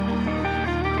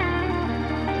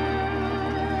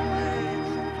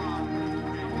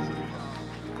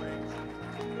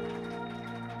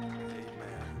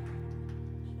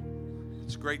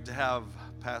great to have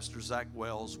Pastor Zach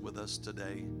Wells with us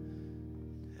today,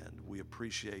 and we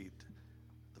appreciate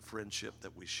the friendship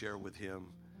that we share with him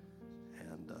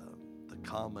and the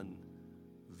common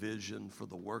vision for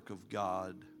the work of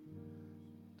God,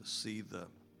 to see the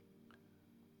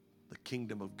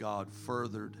kingdom of God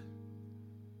furthered,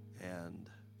 and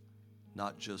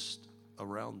not just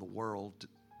around the world,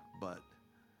 but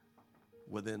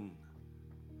within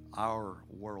our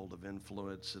world of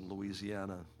influence in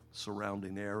Louisiana,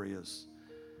 surrounding areas.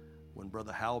 When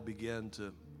Brother Hal began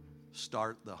to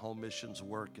start the home missions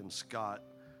work in Scott,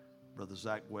 Brother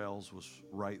Zach Wells was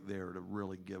right there to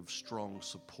really give strong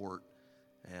support.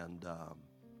 And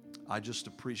I just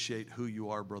appreciate who you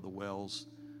are, Brother Wells.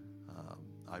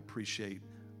 I appreciate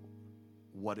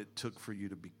what it took for you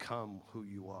to become who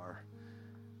you are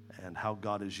and how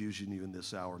God is using you in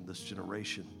this hour, in this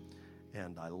generation.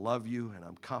 And I love you, and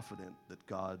I'm confident that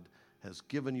God has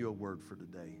given you a word for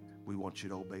today. We want you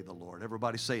to obey the Lord.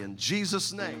 Everybody say, in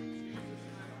Jesus' name.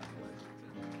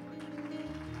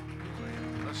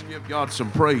 Let's give God some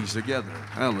praise together.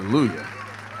 Hallelujah.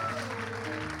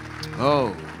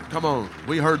 Oh, come on.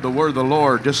 We heard the word of the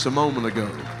Lord just a moment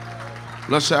ago.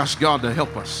 Let's ask God to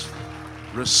help us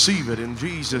receive it in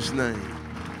Jesus' name.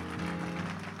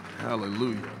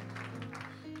 Hallelujah.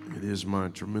 It is my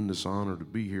tremendous honor to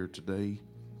be here today,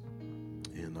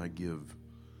 and I give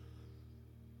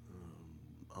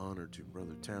honor to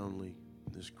Brother Townley,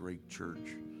 this great church,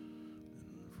 and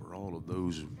for all of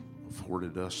those who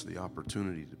afforded us the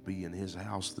opportunity to be in his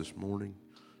house this morning,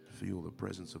 to feel the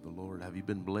presence of the Lord. Have you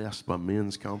been blessed by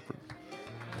men's conference?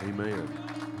 Amen.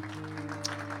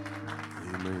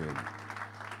 Amen.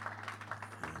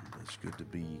 And it's good to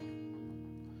be.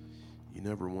 You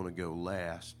never want to go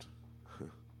last,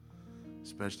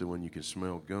 especially when you can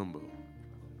smell gumbo.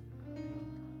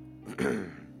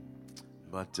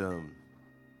 But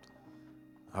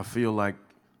I feel like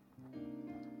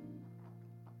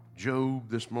Job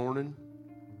this morning,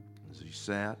 as he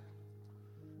sat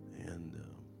and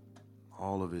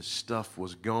all of his stuff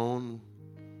was gone,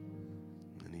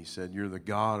 and he said, "You're the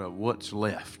God of what's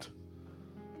left."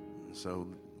 And so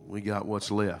we got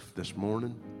what's left this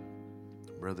morning.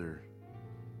 Brother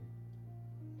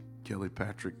Kelly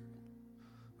Patrick,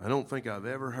 I don't think I've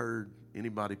ever heard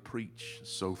anybody preach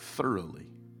so thoroughly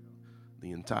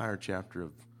the entire chapter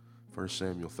of 1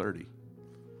 Samuel 30.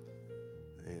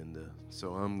 And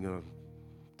so I'm going to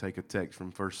take a text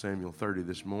from 1 Samuel 30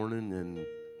 this morning, and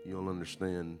you'll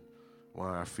understand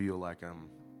why I feel like I'm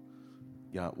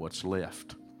got what's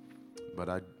left. But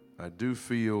I do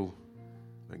feel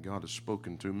that God has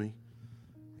spoken to me,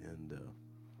 and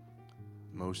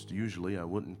most usually I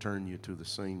wouldn't turn you to the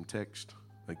same text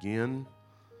again,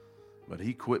 but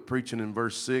he quit preaching in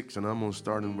verse 6, and I'm going to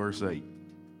start in verse 8.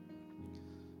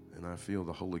 And I feel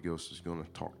the Holy Ghost is going to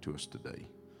talk to us today.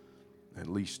 At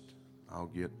least I'll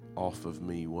get off of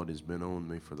me what has been on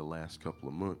me for the last couple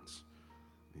of months.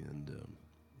 And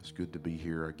it's good to be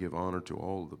here. I give honor to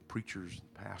all the preachers,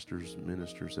 pastors,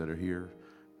 ministers that are here.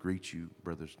 Greet you,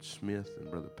 Brother Smith and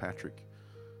Brother Patrick.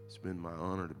 It's been my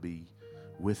honor to be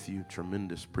with you.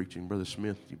 Tremendous preaching. Brother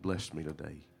Smith, you blessed me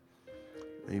today.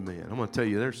 Amen. I'm going to tell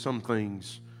you, there's some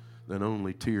things that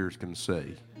only tears can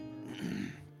say.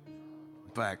 In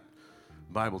fact,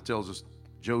 the Bible tells us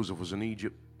Joseph was in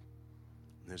Egypt,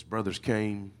 and his brothers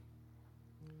came,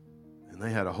 and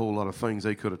they had a whole lot of things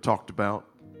they could have talked about.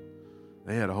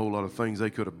 They had a whole lot of things they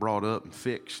could have brought up and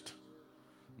fixed.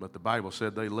 But the Bible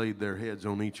said they laid their heads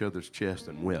on each other's chest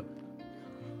and wept.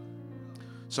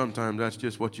 Sometimes that's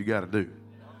just what you got to do.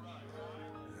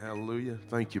 Hallelujah.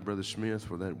 Thank you, Brother Smith,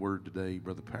 for that word today.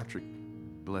 Brother Patrick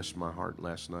blessed my heart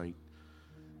last night.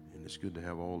 And it's good to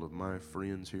have all of my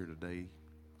friends here today.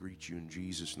 Greet you in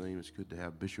Jesus' name. It's good to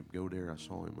have Bishop Godare. I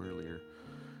saw him earlier.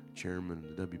 Chairman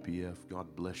of the WPF.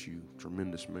 God bless you.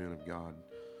 Tremendous man of God.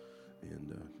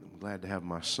 And I'm glad to have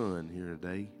my son here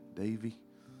today, Davey,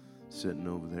 sitting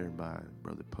over there by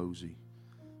Brother Posey.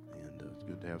 And it's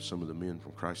good to have some of the men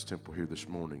from Christ Temple here this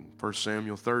morning. 1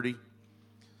 Samuel 30,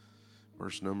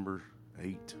 verse number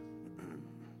 8.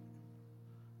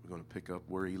 We're going to pick up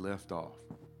where he left off.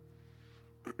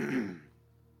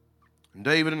 And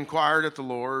David inquired at the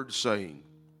Lord, saying,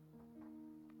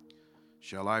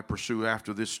 "Shall I pursue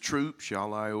after this troop?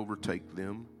 Shall I overtake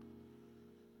them?"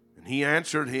 And he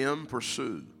answered him,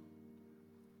 "Pursue,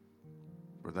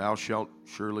 for thou shalt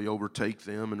surely overtake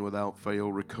them, and without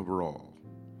fail recover all."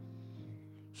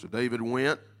 So David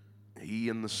went, he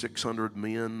and the 600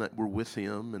 men that were with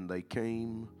him, and they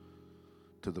came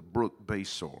to the brook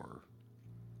Besor.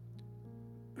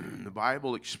 The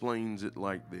Bible explains it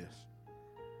like this: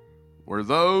 where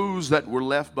those that were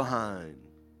left behind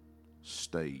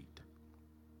stayed.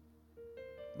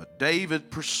 But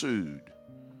David pursued,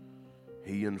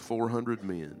 he and 400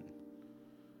 men.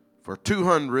 For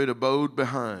 200 abode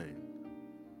behind,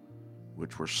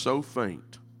 which were so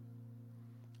faint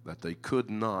that they could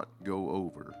not go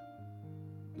over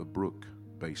the brook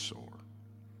Besor.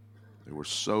 They were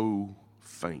so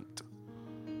faint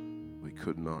they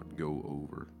could not go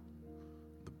over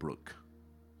the brook.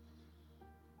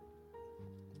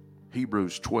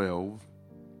 Hebrews 12,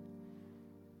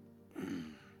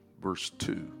 verse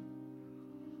 2.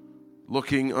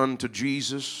 Looking unto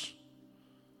Jesus,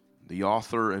 the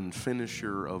author and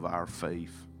finisher of our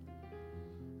faith,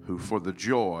 who for the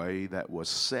joy that was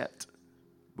set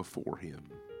before him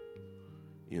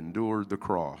endured the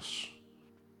cross,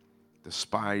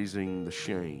 despising the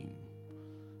shame,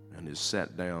 and is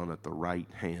set down at the right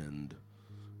hand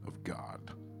of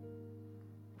God.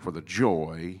 For the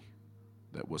joy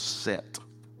that was set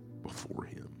before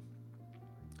him.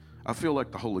 I feel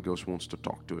like the Holy Ghost wants to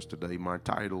talk to us today. My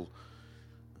title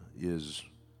is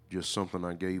just something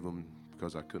I gave him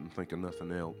because I couldn't think of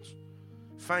nothing else.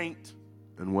 Faint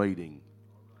and waiting.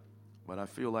 But I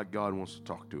feel like God wants to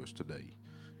talk to us today.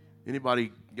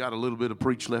 Anybody got a little bit of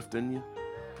preach left in you?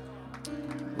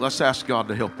 Let's ask God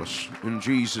to help us in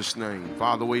Jesus' name.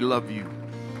 Father, we love you.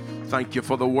 Thank you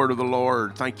for the word of the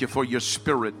Lord. Thank you for your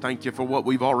spirit. Thank you for what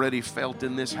we've already felt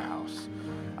in this house.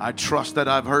 I trust that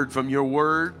I've heard from your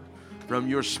word, from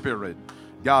your spirit.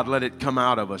 God, let it come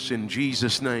out of us in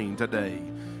Jesus' name today.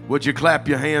 Would you clap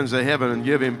your hands to heaven and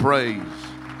give him praise?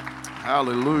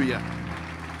 Hallelujah.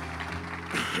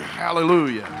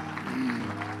 Hallelujah.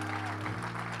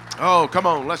 Oh, come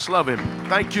on, let's love him.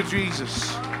 Thank you,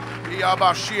 Jesus.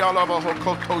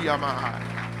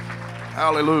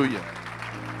 Hallelujah.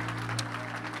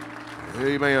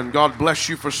 Amen. God bless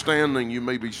you for standing. You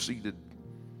may be seated.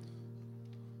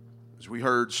 As we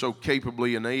heard so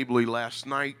capably and ably last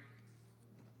night,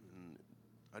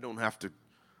 I don't have to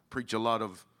preach a lot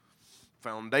of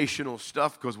foundational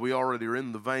stuff because we already are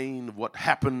in the vein of what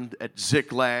happened at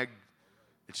Ziklag.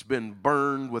 It's been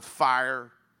burned with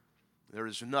fire. There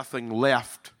is nothing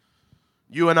left.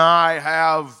 You and I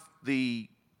have the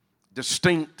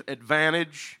distinct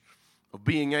advantage of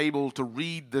being able to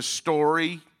read this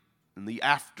story and the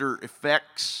after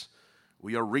effects.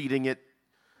 We are reading it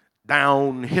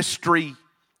down history.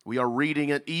 We are reading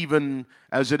it even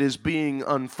as it is being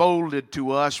unfolded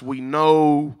to us. We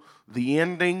know the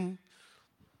ending.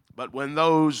 But when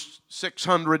those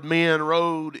 600 men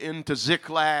rode into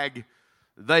Ziklag,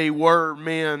 they were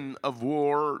men of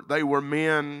war. They were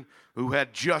men who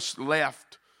had just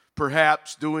left,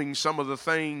 perhaps doing some of the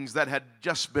things that had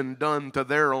just been done to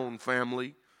their own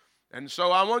family. And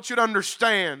so I want you to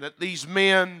understand that these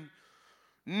men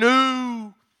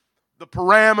knew the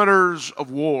parameters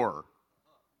of war.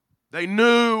 They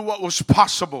knew what was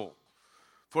possible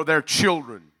for their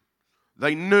children.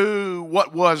 They knew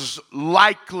what was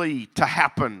likely to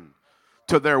happen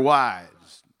to their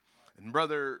wives. And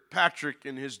Brother Patrick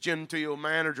and his genteel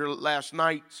manager last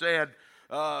night said,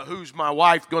 who's my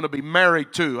wife going to be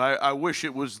married to? I wish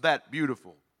it was that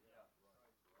beautiful.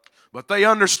 But they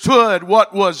understood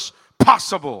what was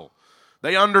possible.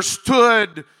 They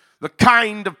understood the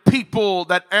kind of people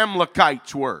that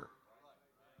Amalekites were.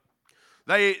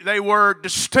 They were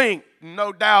distinct,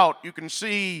 no doubt. You can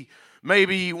see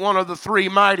maybe one of the three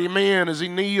mighty men as he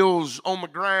kneels on the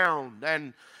ground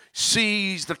and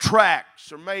sees the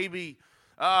tracks, or maybe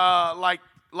like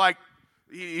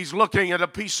he's looking at a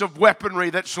piece of weaponry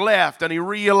that's left and he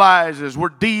realizes we're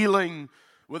dealing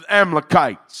with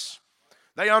Amalekites.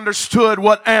 They understood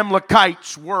what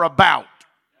Amalekites were about.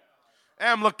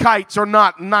 Amalekites are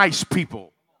not nice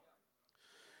people.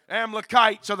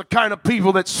 Amalekites are the kind of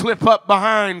people that slip up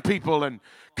behind people and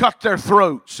cut their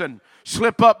throats and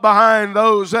slip up behind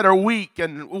those that are weak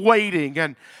and waiting.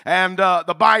 And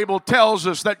the Bible tells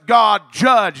us that God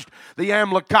judged the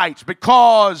Amalekites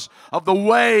because of the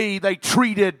way they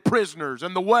treated prisoners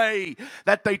and the way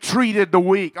that they treated the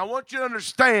weak. I want you to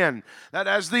understand that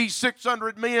as these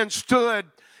 600 men stood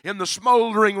in the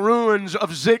smoldering ruins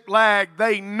of Ziklag,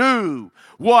 they knew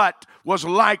what was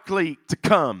likely to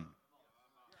come.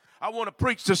 I want to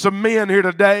preach to some men here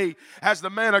today as the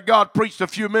man of God preached a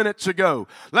few minutes ago.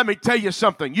 Let me tell you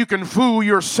something. You can fool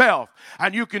yourself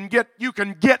and you can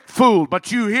get fooled,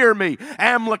 but you hear me.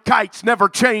 Amalekites never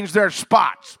change their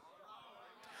spots.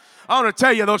 I want to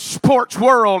tell you, the sports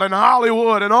world and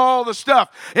Hollywood and all the stuff,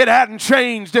 it hadn't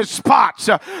changed its spots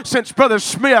since Brother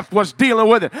Smith was dealing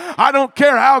with it. I don't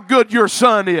care how good your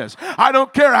son is. I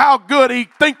don't care how good he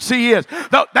thinks he is.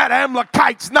 That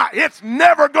Amalekite's not, it's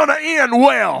never going to end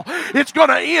well. It's going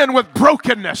to end with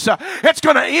brokenness. It's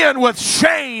going to end with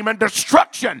shame and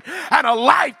destruction and a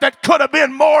life that could have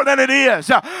been more than it is.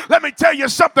 Let me tell you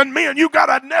something, men, you got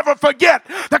to never forget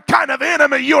the kind of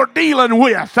enemy you're dealing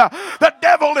with. The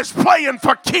devil is playing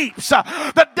for keeps.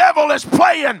 The devil is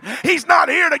playing. He's not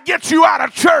here to get you out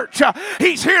of church.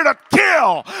 He's here to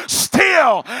kill,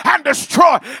 steal, and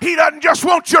destroy. He doesn't just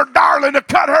want your darling to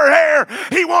cut her hair.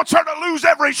 He wants her to lose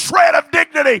every shred of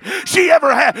dignity she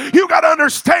ever had. You got to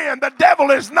understand, the devil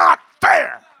is not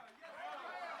fair.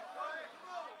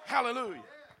 Hallelujah.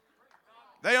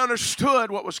 They understood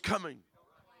what was coming.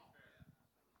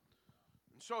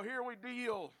 And so here we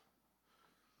deal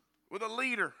with a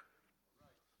leader.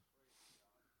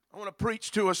 I want to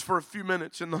preach to us for a few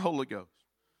minutes in the Holy Ghost.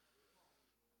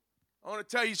 I want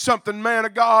to tell you something, man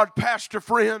of God, pastor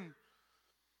friend.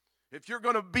 If you're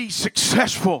going to be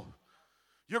successful,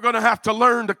 you're going to have to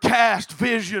learn to cast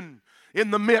vision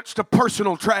in the midst of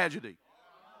personal tragedy.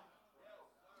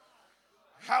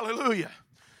 Hallelujah.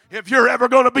 If you're ever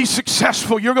going to be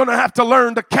successful, you're going to have to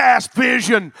learn to cast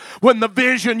vision when the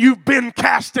vision you've been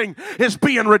casting is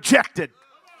being rejected.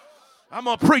 I'm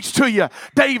going to preach to you.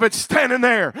 David's standing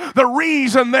there. The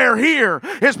reason they're here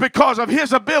is because of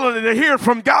his ability to hear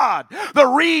from God. The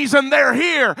reason they're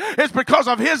here is because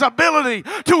of his ability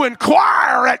to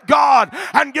inquire at God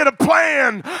and get a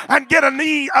plan and get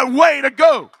a way to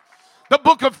go. The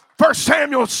book of 1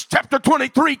 Samuel chapter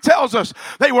 23 tells us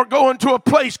they were going to a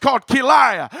place called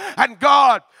Keilah, and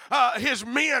God, his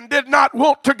men did not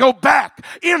want to go back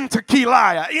into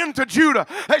Keilah, into Judah.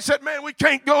 They said, man, we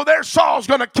can't go there. Saul's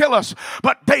going to kill us.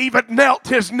 But David knelt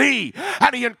his knee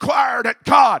and he inquired at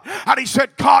God. And he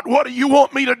said, God, what do you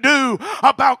want me to do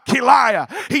about Keilah?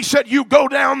 He said, you go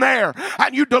down there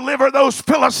and you deliver those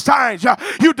Philistines.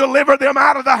 You deliver them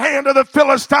out of the hand of the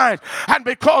Philistines. And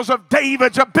because of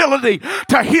David's ability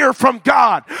to hear from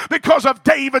God, because of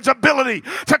David's ability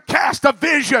to cast a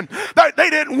vision, they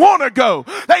didn't want to go.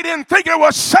 They didn't think it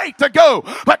was safe to go.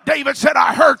 But David said,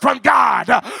 I heard from God.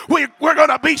 We're going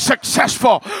to be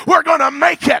successful. We're going to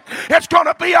make it. It's going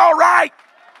to be all right.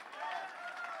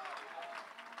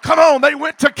 Come on, they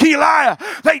went to Keilah.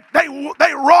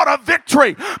 They wrought a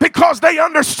victory because they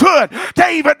understood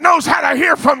David knows how to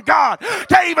hear from God.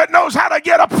 David knows how to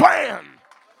get a plan.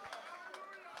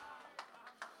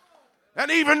 And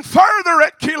even further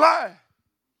at Keilah,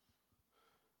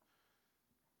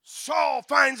 Saul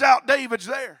finds out David's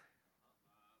there.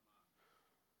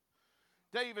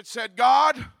 David said,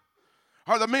 God,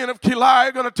 are the men of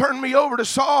Keilah going to turn me over to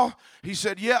Saul? He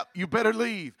said, yep, you better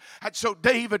leave. And so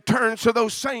David turns to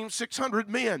those same 600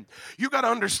 men. You got to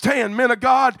understand, men of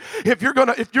God, if you're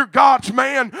God's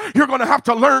man, you're going to have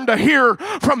to learn to hear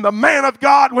from the man of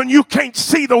God when you can't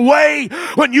see the way,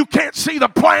 when you can't see the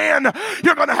plan.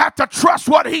 You're going to have to trust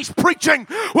what he's preaching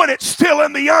when it's still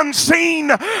in the unseen.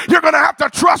 You're going to have to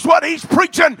trust what he's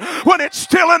preaching when it's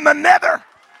still in the nether.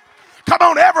 Come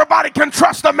on, everybody can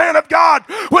trust the man of God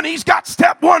when he's got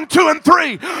step 1, 2, and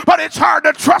 3. But it's hard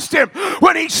to trust him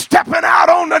when he's stepping out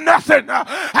on to nothing.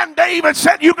 And David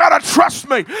said, you got to trust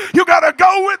me. You got to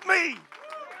go with me.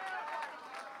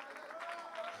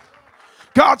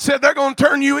 God said, they're going to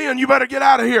turn you in. You better get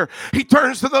out of here. He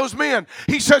turns to those men.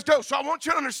 He says, go. So I want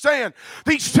you to understand,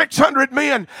 these 600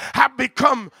 men have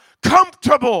become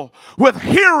comfortable with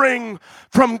hearing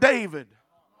from David.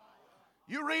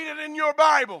 You read it in your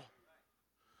Bible.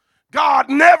 God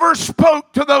never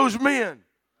spoke to those men.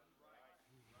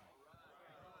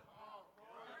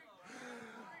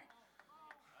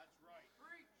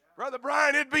 Brother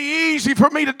Brian, it'd be easy for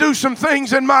me to do some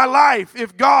things in my life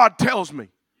if God tells me.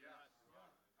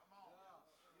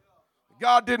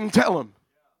 God didn't tell him.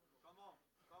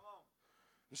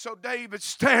 And so David's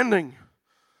standing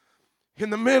in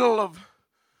the middle of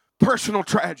personal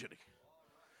tragedy.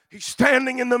 He's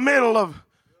standing in the middle of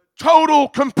total,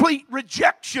 complete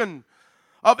rejection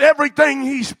of everything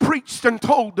he's preached and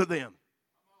told to them.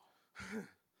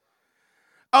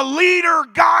 A leader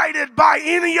guided by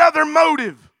any other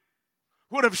motive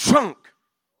would have sunk.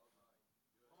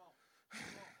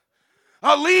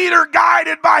 A leader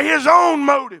guided by his own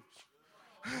motives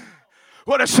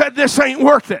would have said, this ain't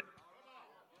worth it.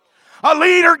 A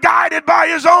leader guided by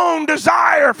his own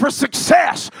desire for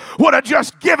success would have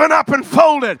just given up and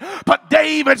folded. But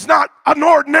David's not an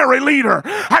ordinary leader,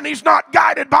 and he's not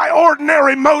guided by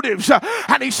ordinary motives.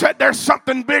 And he said, there's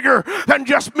something bigger than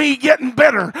just me getting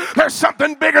better. There's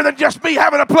something bigger than just me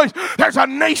having a place. There's a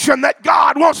nation that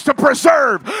God wants to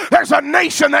preserve. There's a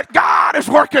nation that God is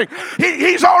working.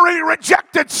 He's already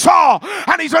rejected Saul,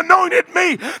 and he's anointed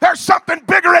me. There's something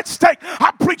bigger at stake.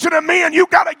 I'm preaching to me, and you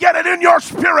got to get it in your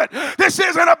spirit. This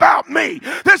isn't about me.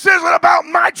 This isn't about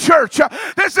my church.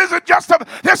 This isn't just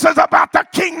this is about the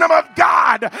kingdom of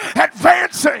God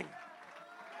advancing.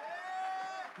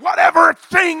 Whatever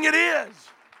thing it is.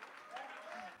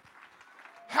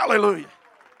 Hallelujah.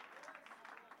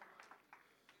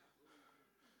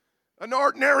 An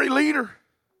ordinary leader,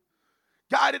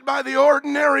 guided by the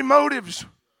ordinary motives,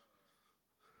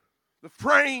 the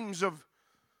frames of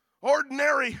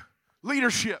ordinary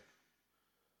leadership.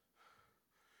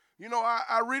 You know,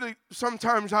 I really,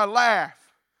 sometimes I laugh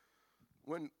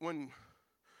when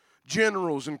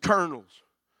generals and colonels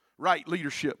write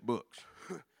leadership books.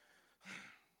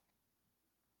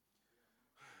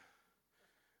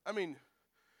 I mean,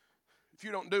 if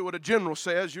you don't do what a general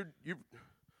says,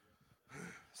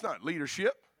 it's not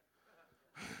leadership.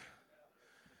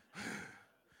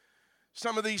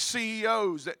 Some of these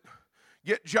CEOs that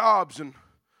get jobs and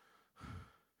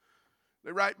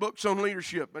they write books on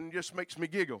leadership, and it just makes me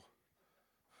giggle.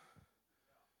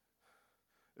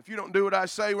 If you don't do what I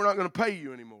say, we're not going to pay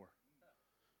you anymore.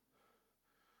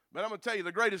 But I'm going to tell you,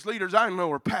 the greatest leaders I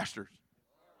know are pastors.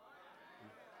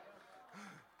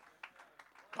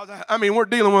 Because, we're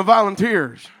dealing with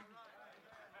volunteers.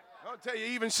 I'll tell you,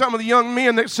 even some of the young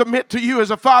men that submit to you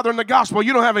as a father in the gospel,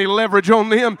 you don't have any leverage on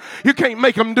them. You can't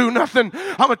make them do nothing.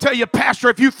 I'm going to tell you, pastor,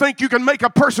 if you think you can make a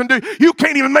person do, you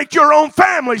can't even make your own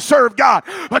family serve God.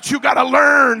 But you got to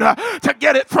learn to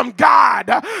get it from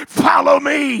God. Follow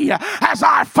me as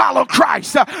I follow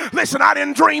Christ. Listen, I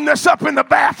didn't dream this up in the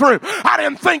bathroom. I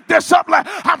didn't think this up.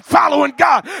 I'm following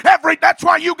God. That's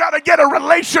why you got to get a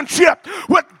relationship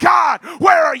with God.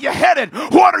 Where are you headed?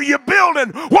 What are you building?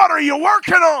 What are you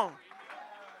working on?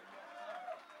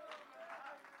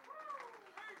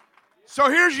 So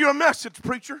here's your message,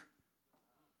 preacher.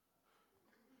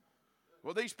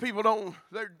 Well, these people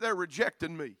they're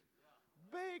rejecting me.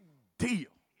 Big deal.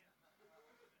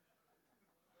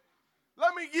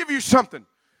 Let me give you something.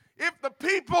 If the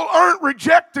people aren't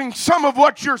rejecting some of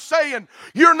what you're saying,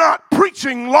 you're not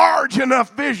preaching large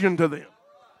enough vision to them.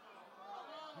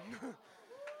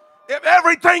 If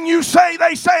everything you say,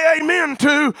 they say amen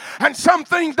to, and some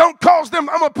things don't cause them,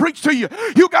 I'm going to preach to you.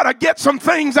 You got to get some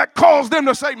things that cause them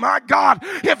to say, my God,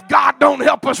 if God don't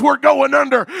help us, we're going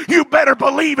under. You better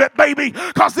believe it, baby,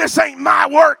 because this ain't my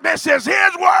work. This is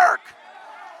His work.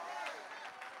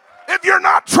 If you're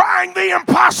not trying the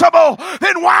impossible,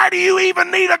 then why do you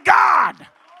even need a God?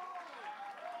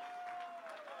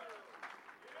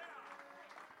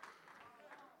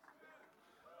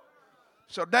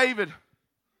 So David,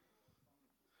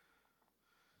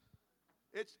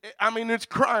 it's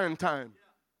crying time.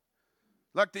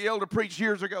 Like the elder preached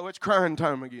years ago, it's crying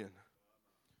time again.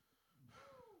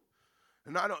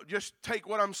 And I don't just take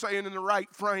what I'm saying in the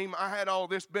right frame.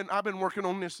 I've been working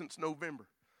on this since November.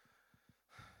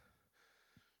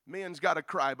 Men's got to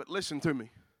cry, but listen to me.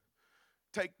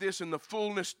 Take this in the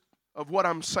fullness of what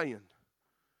I'm saying.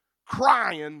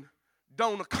 Crying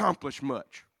don't accomplish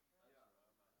much.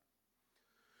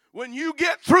 When you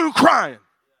get through crying,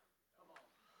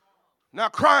 now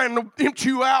crying will empty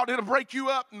you out, it'll break you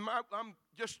up, and I'm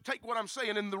just take what I'm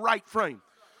saying in the right frame.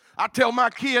 I tell my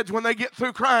kids when they get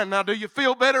through crying, now do you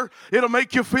feel better? It'll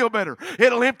make you feel better.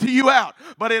 It'll empty you out,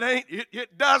 but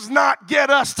it does not get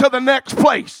us to the next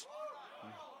place.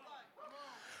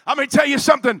 Let me tell you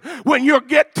something. When you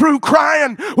get through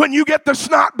crying, when you get the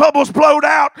snot bubbles blowed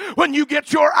out, when you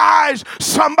get your eyes,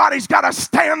 somebody's got to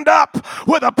stand up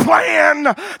with a plan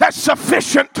that's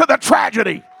sufficient to the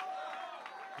tragedy.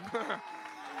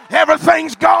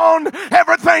 Everything's gone.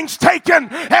 Everything's taken.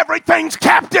 Everything's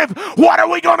captive. What are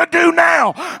we going to do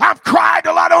now? I've cried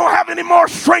till I don't have any more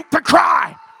strength to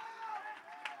cry.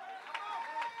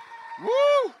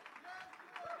 Woo!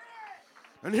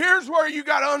 And here's where you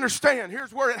got to understand.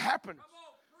 Here's where it happens.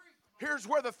 Here's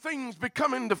where the things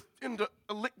become into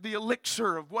the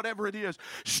elixir of whatever it is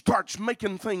starts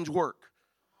making things work.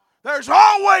 There's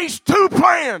always two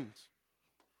plans.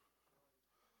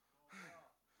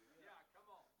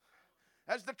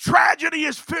 As the tragedy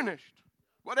is finished,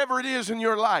 whatever it is in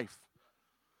your life,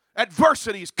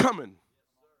 adversity is coming.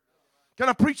 Can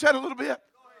I preach that a little bit?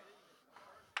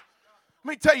 Let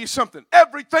me tell you something.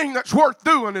 Everything that's worth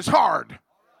doing is hard.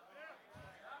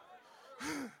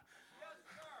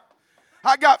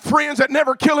 I got friends that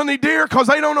never kill any deer because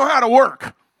they don't know how to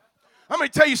work. Let me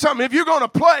tell you something. If you're going to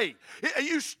play,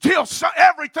 you still,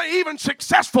 everything, even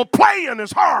successful playing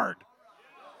is hard.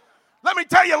 Let me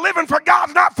tell you, living for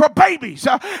God's not for babies.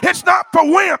 It's not for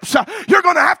wimps. You're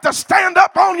going to have to stand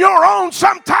up on your own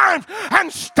sometimes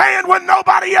and stand when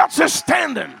nobody else is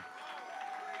standing.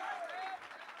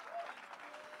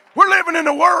 We're living in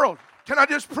a world. Can I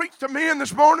just preach to men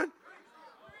this morning?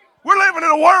 We're living in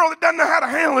a world that doesn't know how to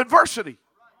handle adversity.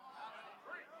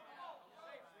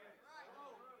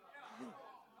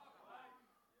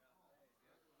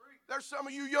 There's some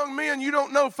of you young men, you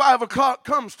don't know 5 o'clock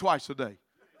comes twice a day.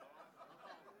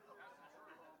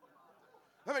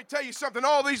 Let me tell you something,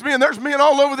 all these men, there's men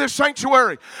all over this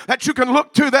sanctuary that you can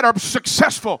look to that are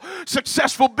successful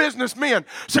businessmen,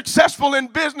 successful in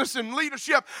business and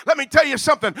leadership. Let me tell you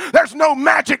something, there's no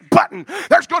magic button.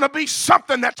 There's going to be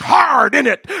something that's hard in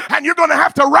it, and you're going to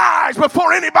have to rise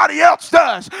before anybody else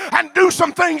does and do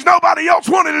some things nobody else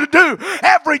wanted to do.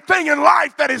 Everything in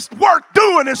life that is worth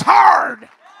doing is hard.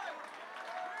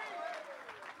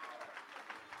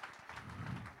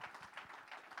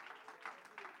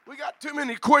 We got too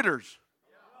many quitters.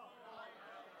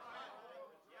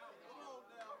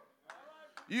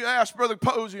 You ask Brother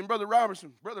Posey and Brother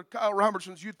Robertson, Brother Kyle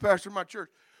Robertson's youth pastor of my church.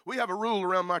 We have a rule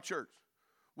around my church.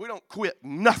 We don't quit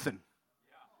nothing.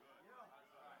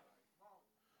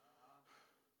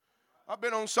 I've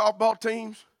been on softball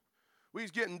teams. We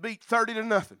was getting beat 30-0. I'm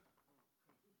going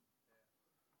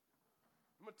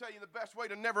to tell you the best way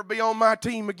to never be on my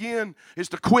team again is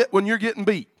to quit when you're getting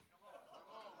beat.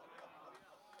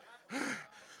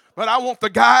 But I want the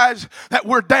guys that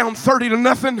we're down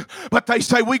 30-0, but they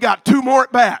say we got 2 more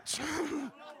at bats.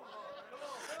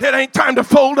 It ain't time to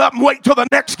fold up and wait till the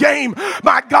next game.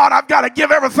 My God, I've got to give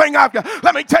everything I've got.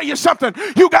 Let me tell you something.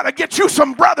 You got to get you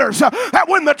some brothers that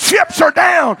when the chips are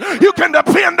down, you can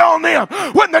depend on them.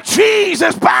 When the cheese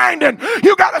is binding,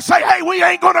 you got to say, hey, we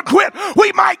ain't going to quit.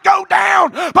 We might go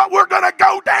down, but we're going to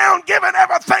go down giving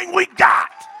everything we got.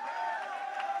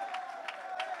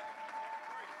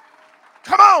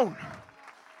 Come on.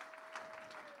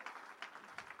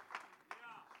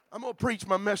 I'm going to preach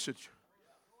my message.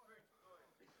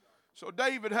 So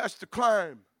David has to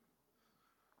climb.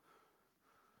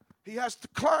 He has to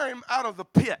climb out of the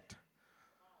pit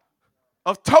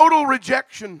of total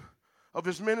rejection of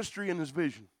his ministry and his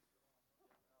vision.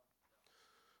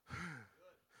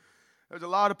 There's a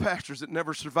lot of pastors that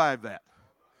never survive that.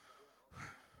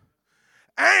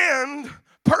 And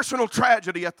personal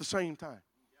tragedy at the same time.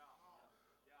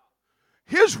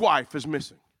 His wife is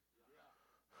missing.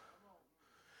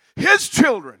 His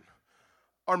children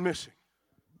are missing.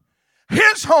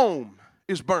 His home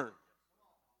is burned.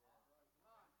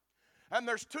 And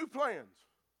there's 2 plans.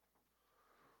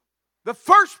 The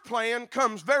first plan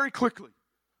comes very quickly.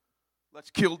 Let's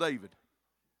kill David.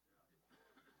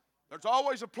 There's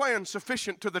always a plan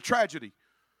sufficient to the tragedy.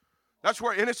 That's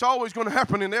where, and it's always going to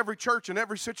happen in every church and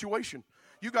every situation.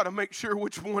 You got to make sure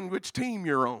which team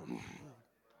you're on.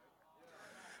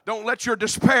 Don't let your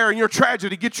despair and your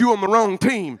tragedy get you on the wrong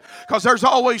team, because there's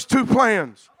always 2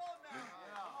 plans.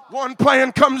 One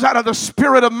plan comes out of the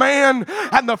spirit of man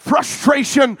and the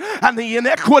frustration and the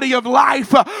inequity of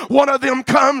life. One of them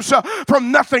comes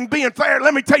from nothing being fair.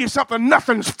 Let me tell you something,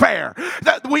 nothing's fair.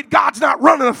 God's not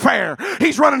running a fair.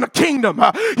 He's running a kingdom.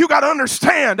 You got to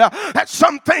understand that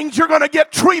some things you're going to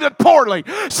get treated poorly.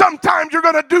 Sometimes you're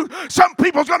going to do, some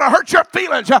people's going to hurt your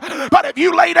feelings. But if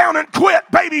you lay down and quit,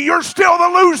 baby, you're still the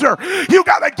loser. You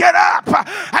got to get up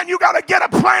and you got to get a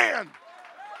plan.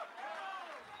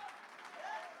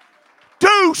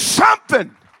 Do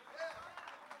something.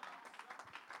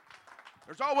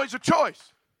 There's always a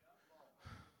choice.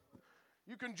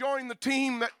 You can join the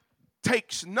team that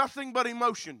takes nothing but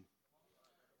emotion.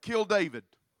 Kill David.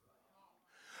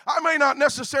 I may not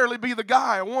necessarily be the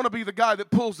guy. I want to be the guy that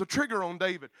pulls the trigger on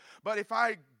David. But if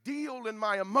I deal in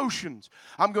my emotions,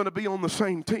 I'm going to be on the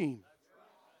same team.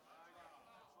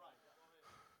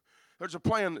 There's a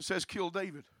plan that says kill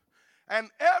David.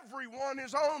 And everyone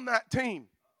is on that team.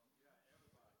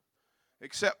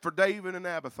 Except for David and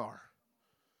Abiathar.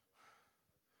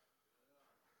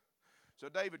 So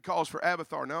David calls for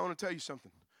Abiathar. Now I want to tell you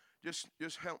something. Just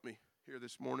help me here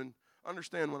this morning.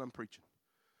 Understand what I'm preaching.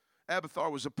 Abiathar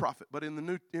was a prophet, but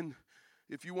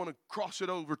if you want to cross it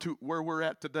over to where we're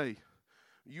at today,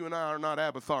 you and I are not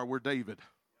Abiathar, we're David.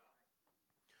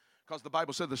 Because the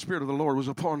Bible said the Spirit of the Lord was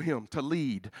upon him to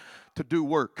lead, to do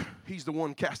work. He's the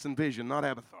one casting vision, not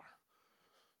Abiathar.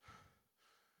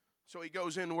 So he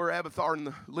goes in where Abiathar and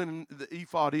the linen, the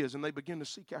ephod is, and they begin to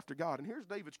seek after God. And here's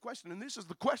David's question, and this is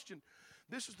the question.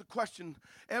 This is the question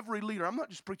every leader, I'm not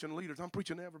just preaching to leaders, I'm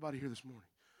preaching to everybody here this morning.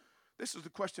 This is the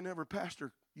question every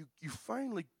pastor, you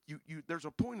finally, there's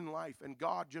a point in life, and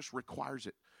God just requires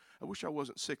it. I wish I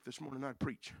wasn't sick this morning, I'd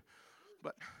preach.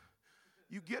 But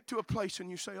you get to a place and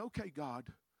you say, okay, God,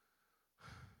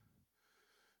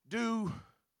 do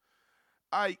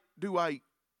I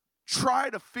try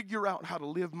to figure out how to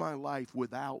live my life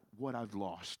without what I've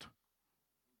lost?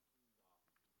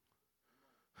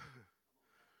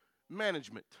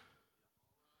 Management.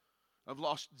 I've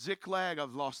lost Ziklag.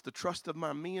 I've lost the trust of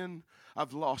my men.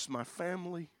 I've lost my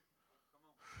family.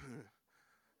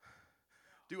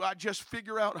 Do I just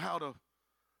figure out how to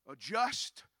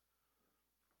adjust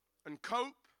and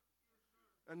cope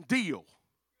and deal?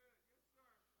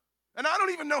 And I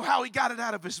don't even know how he got it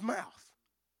out of his mouth.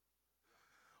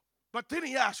 But then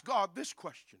he asked God this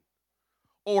question: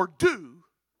 or do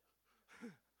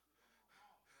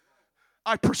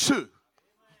I pursue?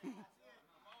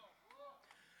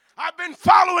 I've been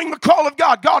following the call of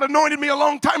God. God anointed me a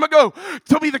long time ago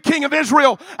to be the king of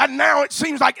Israel, and now it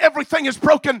seems like everything is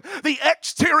broken. The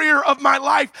exterior of my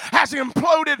life has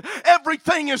imploded.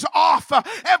 Everything is off.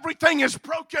 Everything is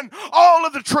broken. All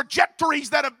of the trajectories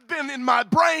that have been in my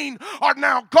brain are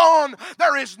now gone.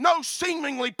 There is no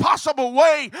seemingly possible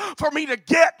way for me to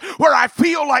get where I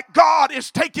feel like God is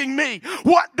taking me.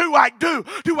 What do?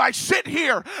 Do I sit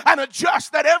here and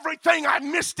adjust that everything I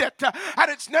missed it and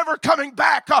it's never coming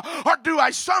back? Or do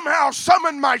I somehow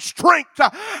summon my strength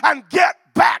and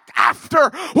get back after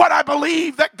what I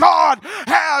believe that God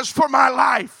has for my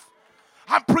life?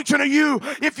 I'm preaching to you.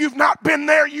 If you've not been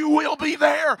there, you will be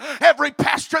there. Every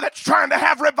pastor that's trying to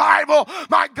have revival,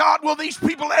 my God, will these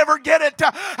people ever get it?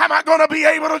 Am I going to be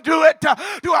able to do it?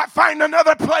 Do I find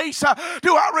another place?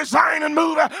 Do I resign and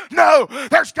move? No,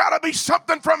 there's got to be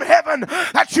something from heaven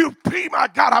that you, my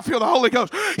God, I feel the Holy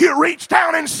Ghost. You reach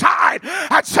down inside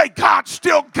and say, God's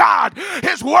still God.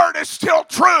 His word is still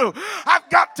true. I've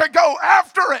got to go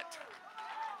after it.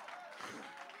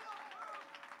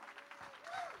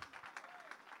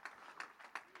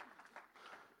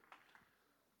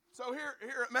 So here,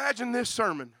 imagine this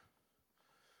sermon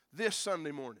this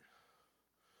Sunday morning.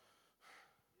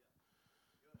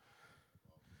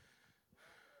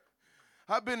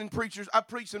 I've been in preachers. I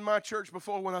preached in my church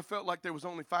before when I felt like there was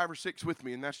only 5 or 6 with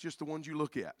me, and that's just the ones you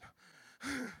look at.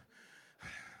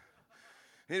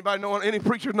 Anybody know, any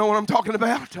preacher know what I'm talking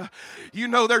about? You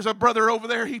know there's a brother over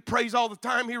there, he prays all the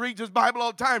time, he reads his Bible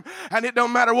all the time, and it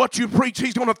don't matter what you preach,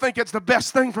 he's going to think it's the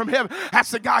best thing from heaven.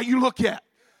 That's the guy you look at.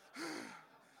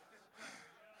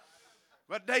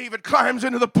 But David climbs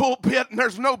into the pulpit and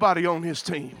there's nobody on his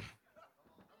team.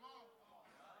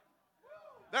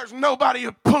 There's nobody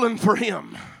pulling for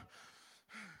him.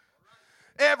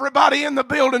 Everybody in the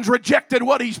building's rejected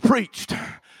what he's preached.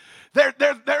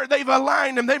 They've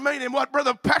aligned him. They made him what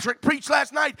Brother Patrick preached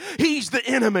last night. He's the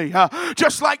enemy.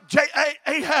 Just like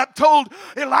Ahab told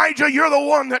Elijah, you're the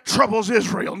one that troubles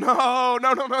Israel.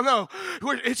 No.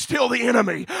 It's still the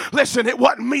enemy. Listen, it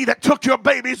wasn't me that took your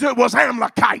babies. It was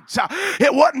Amalekites.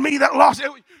 It wasn't me that lost it.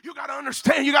 You got to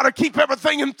understand. You got to keep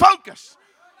everything in focus.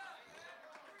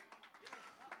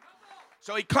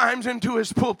 So he climbs into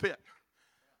his pulpit.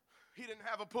 He didn't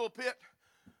have a pulpit.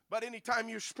 But anytime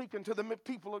you're speaking to the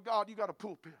people of God, you got a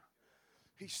pulpit.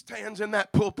 He stands in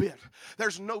that pulpit.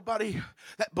 There's nobody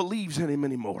that believes in him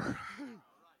anymore.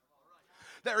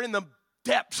 They're in the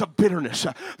depths of bitterness.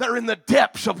 They're in the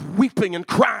depths of weeping and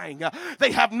crying.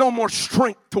 They have no more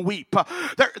strength to weep.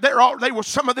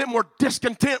 Some of them were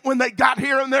discontent when they got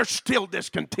here, and they're still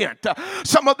discontent.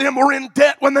 Some of them were in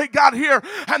debt when they got here,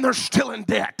 and they're still in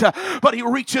debt. But he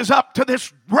reaches up to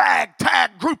this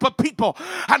ragtag group of people,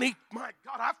 and my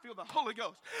God, I feel the Holy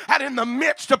Ghost. And in the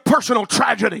midst of personal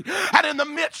tragedy, and in the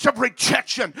midst of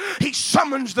rejection, he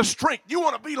summons the strength. You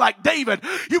want to be like David,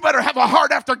 you better have a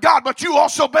heart after God, but you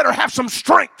also better have some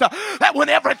strength that when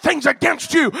everything's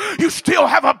against you, you still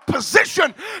have a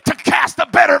position to cast a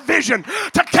better vision,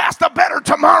 to cast a better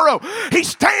tomorrow. He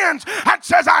stands and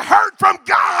says, I heard from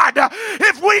God.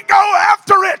 If we go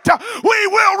after it, we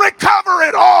will recover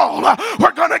it all.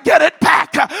 We're going to get it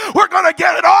back. We're going to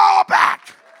get it all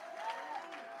back.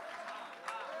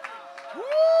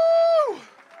 Woo!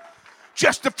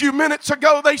 Just a few minutes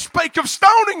ago, they spake of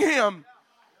stoning him.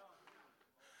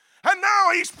 And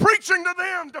now he's preaching to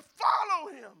them to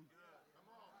follow him.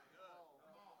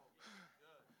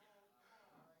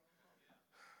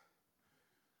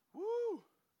 Woo!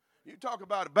 You talk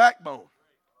about a backbone.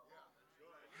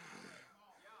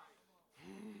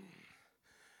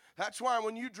 That's why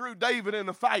when you drew David in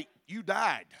the fight, you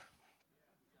died.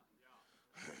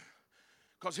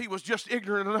 Because he was just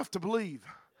ignorant enough to believe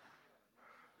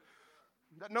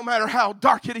that no matter how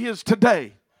dark it is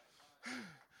today,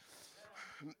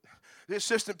 the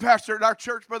assistant pastor at our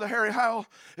church, Brother Harry Howell,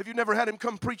 if you never had him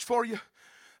come preach for you,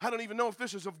 I don't even know if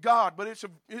this is of God, but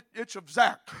it's of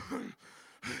Zach.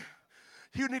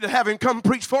 You need to have him come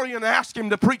preach for you and ask him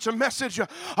to preach a message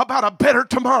about a better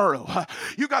tomorrow.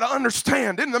 You got to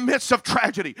understand, in the midst of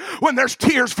tragedy, when there's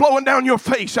tears flowing down your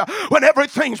face, when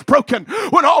everything's broken,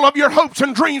 when all of your hopes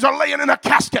and dreams are laying in a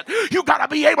casket, you got to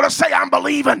be able to say, I'm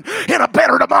believing in a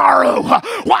better tomorrow.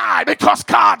 Why? Because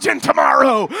God's in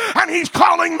tomorrow, and he's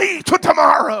calling me to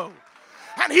tomorrow.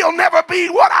 And he'll never be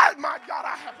what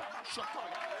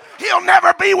he'll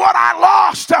never be what I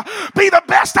lost, be the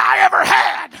best I ever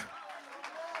had.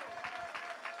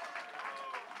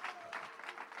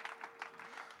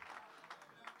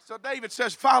 So David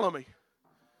says, follow me.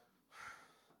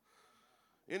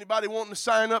 Anybody wanting to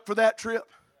sign up for that trip?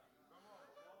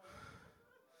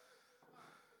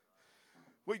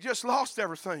 We just lost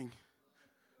everything.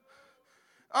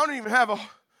 I don't even have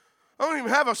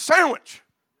a sandwich.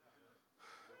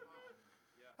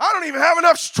 I don't even have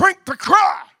enough strength to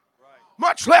cry,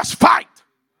 much less fight.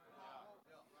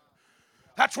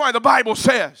 That's why the Bible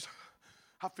says,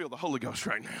 I feel the Holy Ghost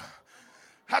right now.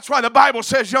 That's why the Bible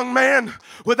says, young man,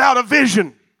 without a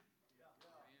vision,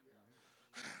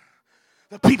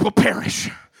 the people perish.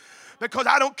 Because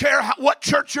I don't care what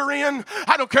church you're in.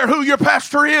 I don't care who your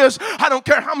pastor is. I don't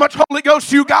care how much Holy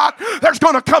Ghost you got. There's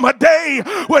going to come a day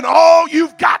when all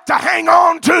you've got to hang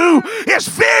on to is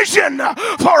vision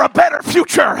for a better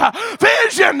future.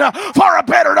 Vision for a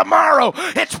better tomorrow.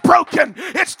 It's broken.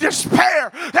 It's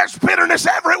despair. There's bitterness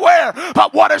everywhere.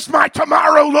 But what does my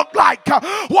tomorrow look like?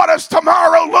 What does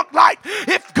tomorrow look like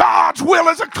if God's will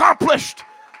is accomplished?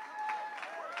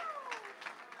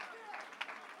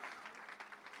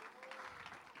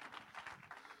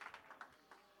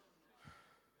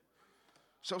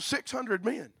 So 600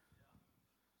 men.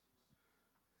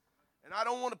 And I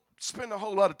don't want to spend a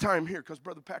whole lot of time here because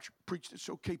Brother Patrick preached it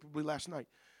so capably last night.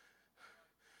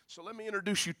 So let me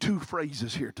introduce you two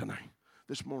phrases here tonight,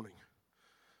 this morning.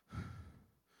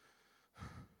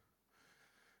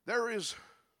 There is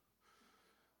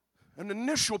an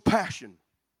initial passion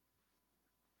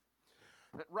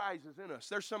that rises in us.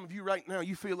 There's some of you right now,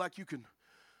 you feel like you can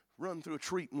run through a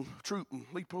troop and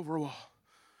leap over a wall.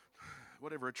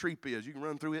 Whatever a treep is, you can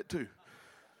run through it too.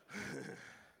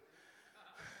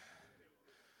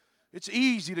 It's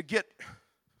easy to get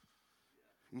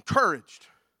encouraged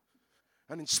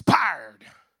and inspired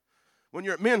when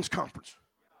you're at men's conference.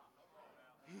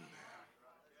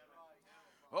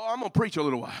 Oh, I'm going to preach a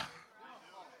little while.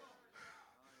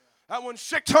 That when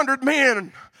 600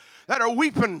 men that are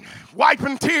weeping,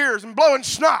 wiping tears and blowing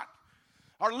snot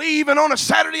are leaving on a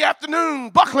Saturday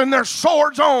afternoon, buckling their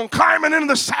swords on, climbing into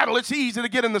the saddle. It's easy to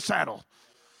get in the saddle.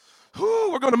 Ooh,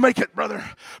 we're going to make it, brother.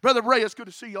 Brother Ray, it's good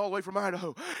to see you all the way from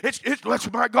Idaho.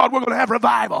 My God, we're going to have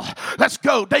revival. Let's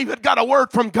go. David got a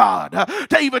word from God.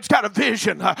 David's got a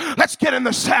vision. Let's get in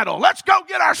the saddle. Let's go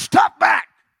get our stuff back.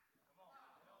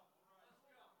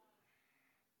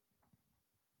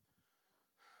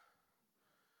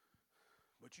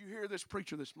 But you hear this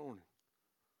preacher this morning.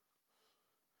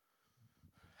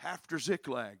 After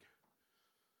Ziklag,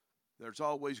 there's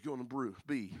always going to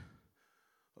be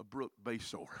a brook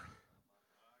Besor.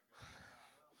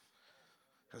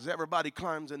 Because everybody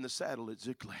climbs in the saddle at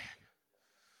Ziklag.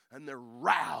 And they're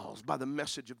roused by the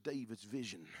message of David's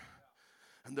vision.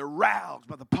 And they're roused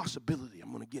by the possibility, I'm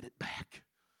going to get it back.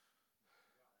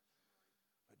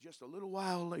 But just a little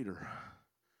while later,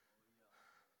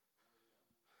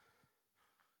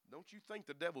 don't you think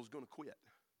the devil's going to quit?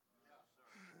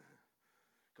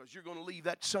 Because you're going to leave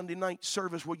that Sunday night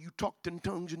service where you talked in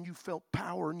tongues and you felt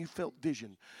power and you felt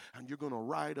vision. And you're going to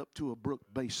ride up to a brook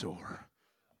Besor.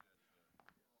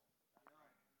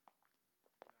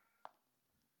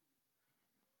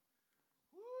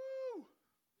 Woo!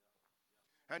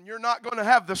 And you're not going to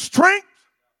have the strength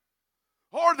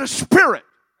or the spirit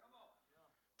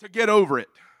to get over it.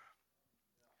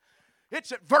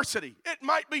 It's adversity. It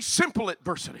might be simple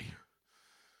adversity.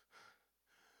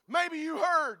 Maybe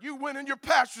you went in your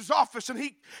pastor's office and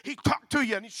he talked to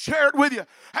you and he shared with you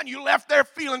and you left there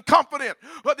feeling confident.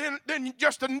 But then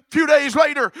just a few days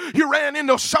later, you ran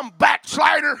into some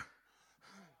backslider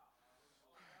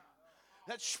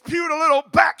that spewed a little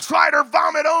backslider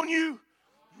vomit on you.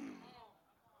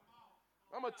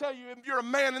 I'm going to tell you, if you're a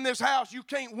man in this house, you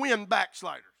can't win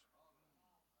backsliders.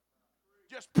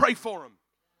 Just pray for them.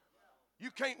 You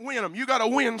can't win them. You got to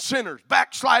win sinners.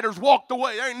 Backsliders walked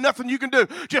away. There ain't nothing you can do.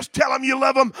 Just tell them you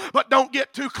love them, but don't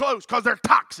get too close because they're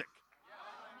toxic.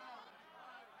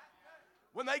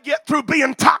 When they get through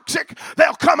being toxic,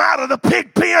 they'll come out of the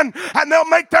pig pen and they'll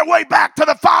make their way back to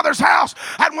the Father's house.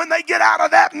 And when they get out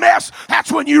of that mess,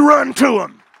 that's when you run to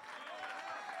them.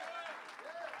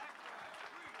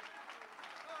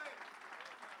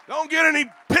 Don't get any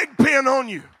pig pen on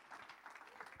you.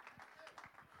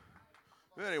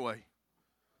 Anyway,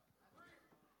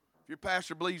 if your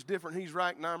pastor believes different, he's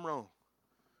right and I'm wrong.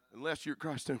 Unless you're at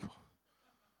Christ Temple.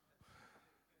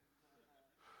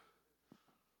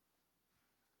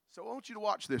 So I want you to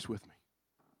watch this with me.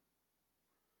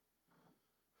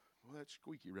 Well, that's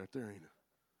squeaky right there, ain't it?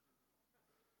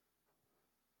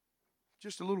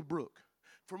 Just a little brook.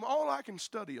 From all I can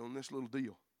study on this little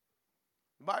deal,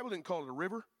 the Bible didn't call it a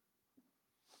river.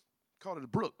 It called it a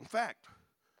brook. In fact,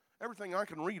 everything I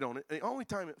can read on it, the only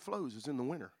time it flows is in the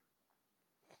winter.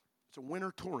 It's a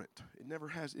winter torrent. It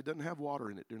doesn't have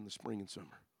water in it during the spring and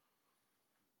summer.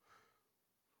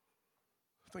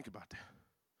 Think about that.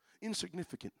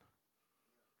 Insignificant.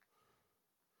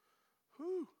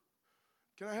 Whew.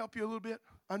 Can I help you a little bit?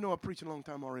 I know I've preached a long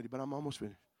time already, but I'm almost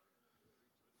finished.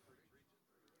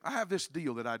 I have this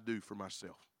deal that I do for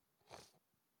myself.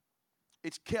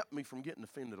 It's kept me from getting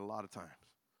offended a lot of times.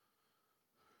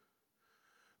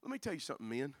 Let me tell you something,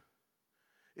 men.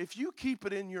 If you keep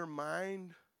it in your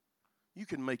mind, you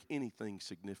can make anything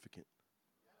significant.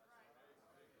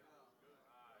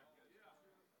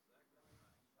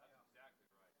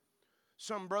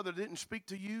 Some brother didn't speak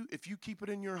to you. If you keep it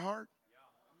in your heart,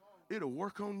 it'll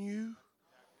work on you.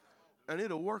 And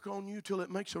it'll work on you till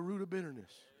it makes a root of bitterness.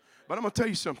 But I'm going to tell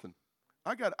you something.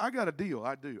 I got a deal.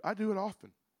 I do it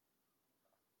often.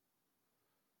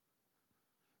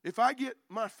 If I get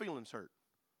my feelings hurt,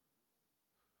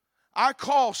 I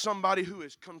call somebody who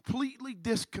is completely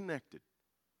disconnected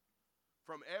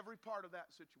from every part of that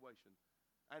situation,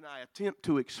 and I attempt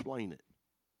to explain it.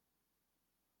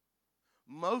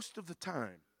 Most of the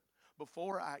time,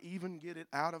 before I even get it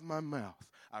out of my mouth,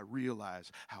 I realize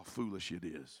how foolish it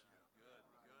is.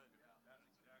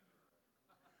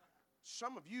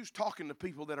 Some of you's talking to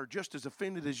people that are just as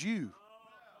offended as you.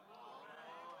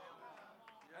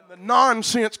 The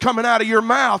nonsense coming out of your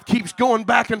mouth keeps going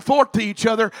back and forth to each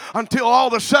other until all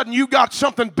of a sudden you got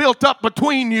something built up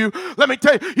between you. Let me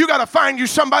tell you, you got to find you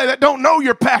somebody that don't know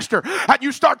your pastor. And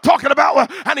you start talking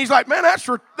about, and he's like, man,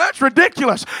 that's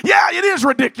ridiculous. Yeah, it is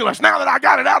ridiculous now that I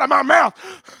got it out of my mouth.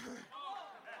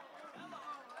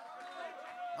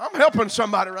 I'm helping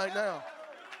somebody right now.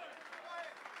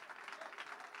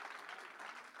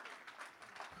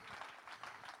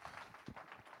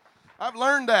 I've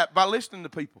learned that by listening to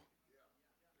people.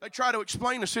 They try to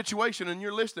explain a situation and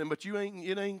you're listening, but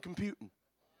it ain't computing.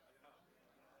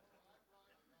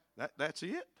 That's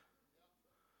it.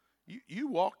 You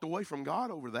walked away from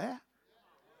God over that.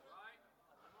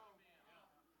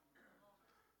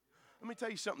 Let me tell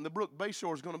you something. The Brook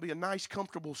Bayshore is going to be a nice,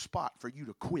 comfortable spot for you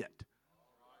to quit.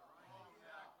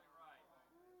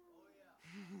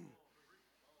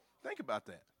 Think about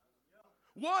that.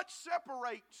 What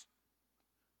separates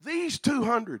these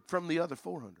 200 from the other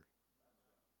 400?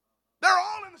 They're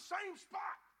all in the same spot.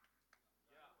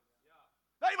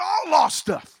 They've all lost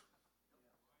stuff.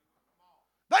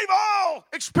 They've all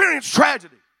experienced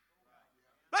tragedy.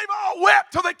 They've all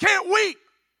wept till they can't weep.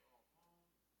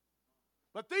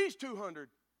 But these 200,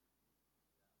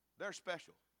 they're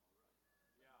special.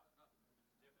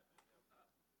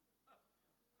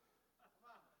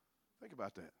 Think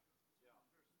about that.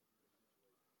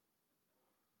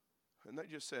 And they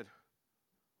just said,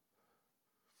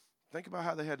 think about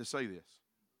how they had to say this.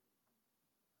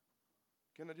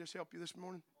 Can I just help you this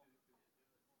morning?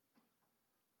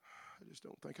 I just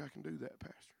don't think I can do that,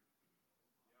 Pastor.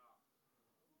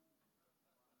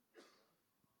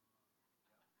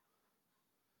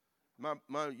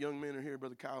 My young men are here,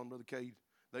 Brother Kyle and Brother Cade.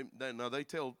 Brother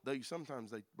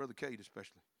Cade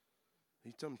especially,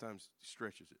 he sometimes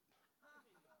stretches it.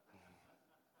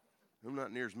 I'm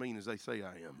not near as mean as they say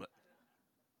I am, but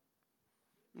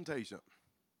let me tell you something.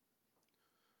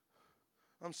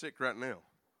 I'm sick right now.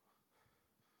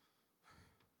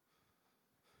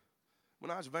 When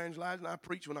I was evangelizing, I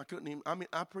preached when I couldn't even.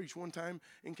 I preached one time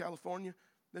in California.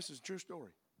 This is a true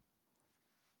story.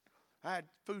 I had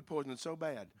food poisoning so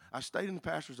bad. I stayed in the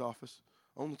pastor's office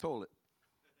on the toilet.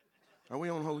 Are we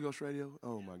on Holy Ghost Radio?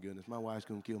 Oh, my goodness. My wife's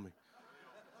going to kill me.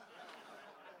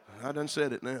 I done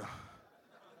said it now.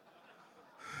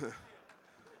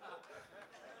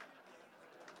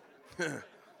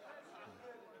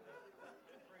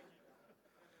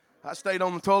 I stayed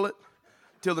on the toilet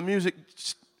till the music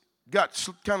got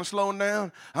kind of slowing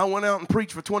down. I went out and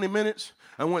preached for 20 minutes.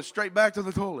 I went straight back to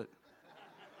the toilet.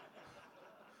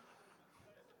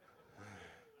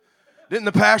 Didn't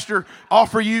the pastor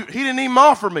offer you? He didn't even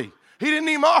offer me. He didn't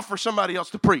even offer somebody else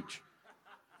to preach.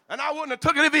 And I wouldn't have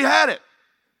took it if he had it.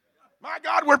 My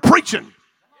God, we're preaching.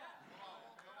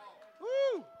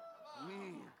 Woo.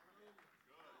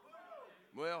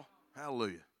 Well,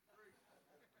 hallelujah.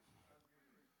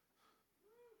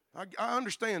 I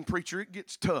understand, preacher, it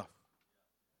gets tough.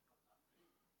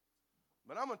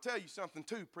 But I'm going to tell you something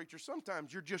too, preacher.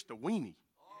 Sometimes you're just a weenie.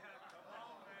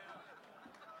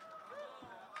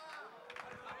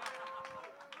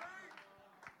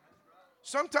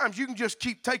 Sometimes you can just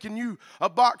keep taking you a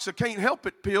box of can't help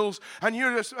it pills, and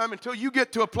you're just until you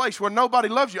get to a place where nobody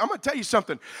loves you. I'm going to tell you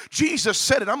something. Jesus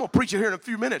said it. I'm going to preach it here in a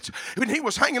few minutes. When he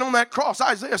was hanging on that cross,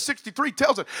 Isaiah 63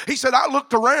 tells it. He said, I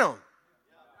looked around.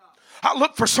 I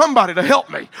looked for somebody to help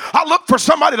me. I looked for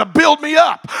somebody to build me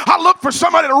up. I looked for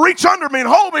somebody to reach under me and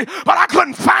hold me, but I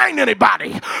couldn't find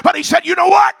anybody. But he said, you know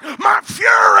what? My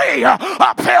fury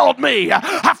upheld me.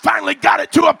 I finally got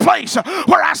it to a place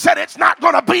where I said, it's not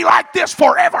going to be like this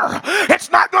forever.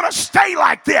 It's not going to stay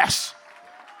like this.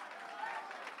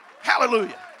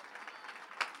 Hallelujah.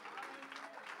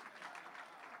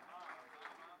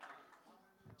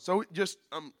 So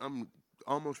I'm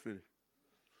almost finished.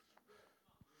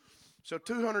 So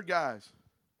 200 guys,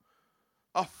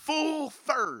 a full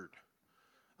third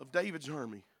of David's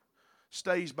army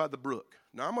stays by the brook.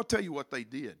 Now, I'm going to tell you what they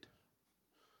did,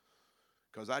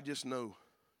 because I just know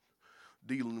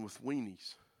dealing with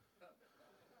weenies.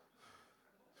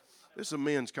 This is a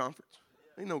men's conference.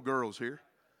 Ain't no girls here.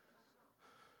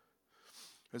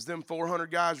 As them 400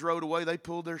 guys rode away, they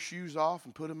pulled their shoes off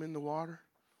and put them in the water.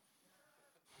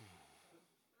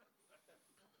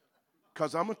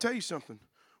 Because I'm going to tell you something.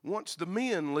 Once the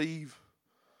men leave,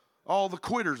 all the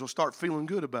quitters will start feeling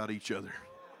good about each other.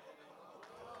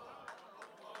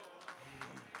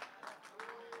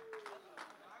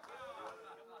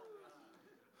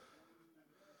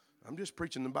 I'm just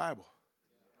preaching the Bible.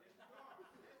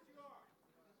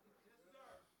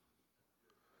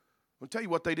 I'll tell you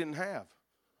what they didn't have.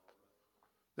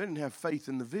 They didn't have faith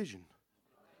in the vision.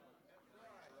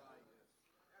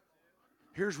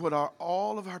 Here's what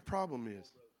all of our problem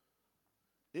is.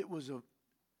 It was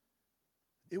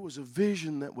a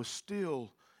vision that was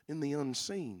still in the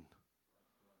unseen.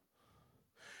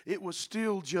 It was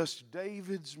still just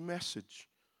David's message.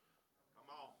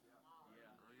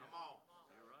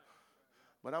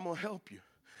 But I'm going to help you.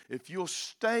 If you'll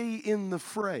stay in the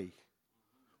fray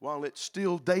while it's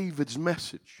still David's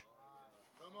message.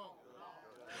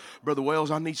 Brother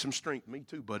Wells, I need some strength. Me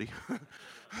too, buddy.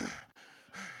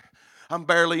 I'm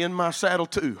barely in my saddle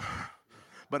too.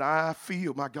 But I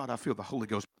feel, my God, I feel the Holy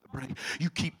Ghost. You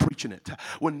keep preaching it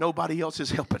when nobody else is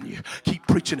helping you. Keep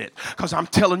preaching it, because I'm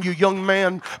telling you, young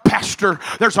man, pastor,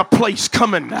 there's a place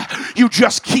coming. You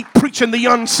just keep preaching the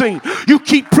unseen. You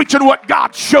keep preaching what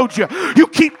God showed you. You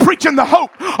keep preaching the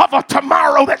hope of a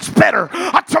tomorrow that's better,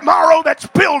 a tomorrow that's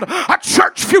built, a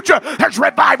church future. There's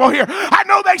revival here. I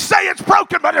know they say it's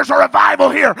broken, but there's a revival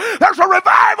here. There's a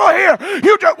revival here.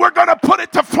 We're going to put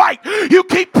it to flight. You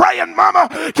keep praying,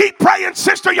 mama. Keep praying,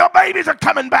 sister. Your babies are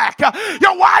coming back.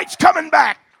 Your wife's coming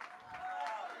back.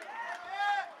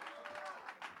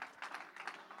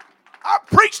 I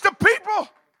preached to people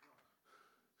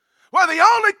where the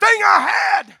only thing I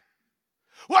had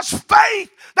was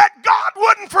faith that God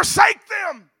wouldn't forsake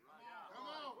them.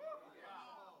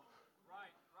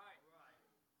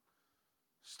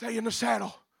 Stay in the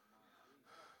saddle.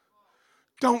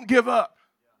 Don't give up.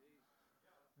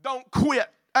 Don't quit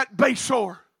at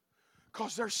Bayshore,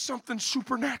 because there's something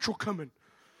supernatural coming.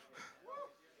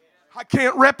 I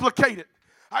can't replicate it.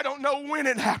 I don't know when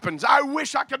it happens. I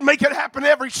wish I could make it happen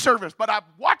every service, but I've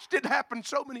watched it happen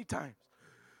so many times.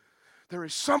 There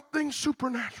is something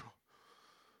supernatural.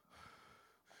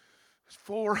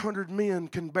 400 men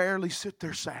can barely sit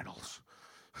their saddles.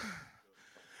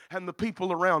 And the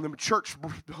people around them, church,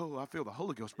 oh, I feel the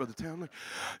Holy Ghost, Brother Townley.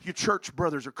 Your church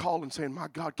brothers are calling saying, my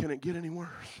God, can it get any worse?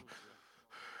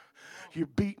 You're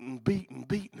beaten.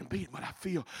 But I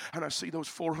feel, and I see those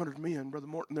 400 men, Brother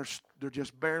Morton, they're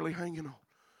just barely hanging on.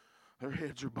 Their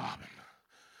heads are bobbing.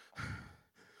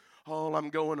 All I'm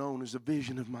going on is a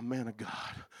vision of my man of God.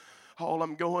 All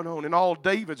I'm going on, and all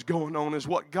David's going on, is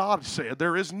what God said.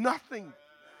 There is nothing.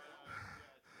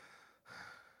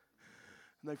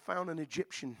 And they found an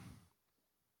Egyptian.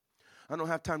 I don't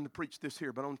have time to preach this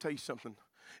here, but I want to tell you something.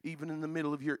 Even in the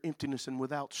middle of your emptiness and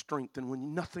without strength, and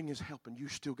when nothing is helping, you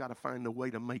still got to find a way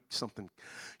to make something.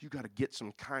 You got to get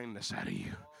some kindness out of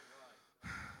you.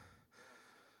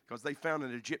 Because they found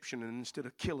an Egyptian, and instead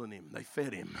of killing him, they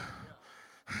fed him.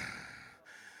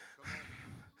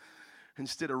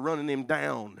 instead of running him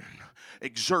down and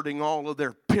exerting all of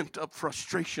their pent-up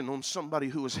frustration on somebody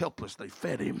who was helpless, they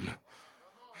fed him.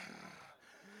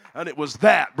 And it was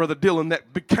that, Brother Dylan,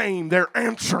 that became their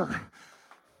answer.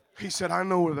 He said, I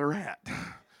know where they're at.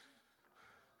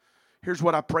 Here's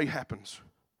what I pray happens.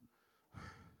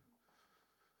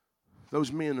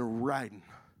 Those men are riding.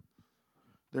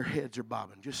 Their heads are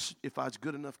bobbing. Just if I was a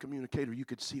good enough communicator, you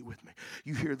could see it with me.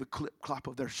 You hear the clip-clop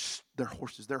of their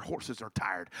horses. Their horses are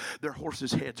tired. Their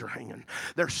horses' heads are hanging.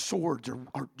 Their swords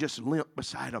are just limp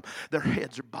beside them. Their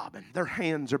heads are bobbing. Their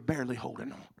hands are barely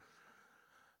holding on.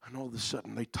 And all of a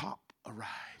sudden, they top a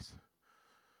rise.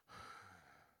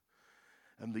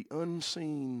 And the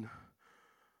unseen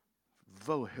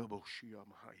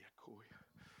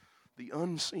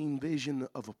vision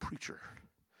of a preacher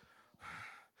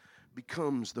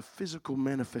becomes the physical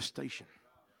manifestation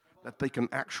that they can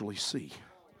actually see.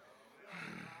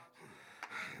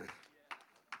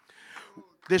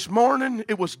 This morning,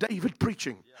 it was David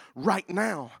preaching. Right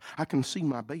now, I can see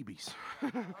my babies.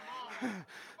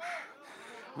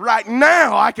 Right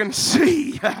now, I can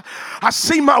see. I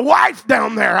see my wife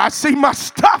down there. I see my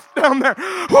stuff down there.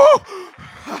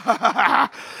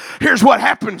 Here's what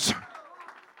happens.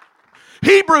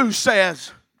 Hebrews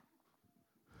says,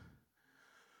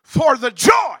 for the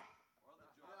joy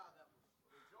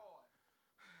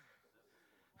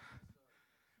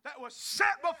that was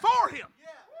set before him.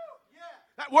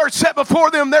 That word set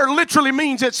before them there literally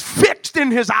means it's fixed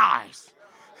in his eyes.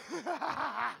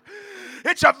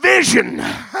 It's a vision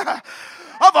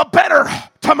of a better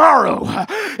tomorrow.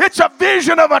 It's a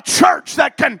vision of a church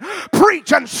that can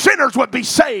preach and sinners would be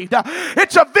saved.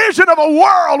 It's a vision of a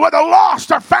world where the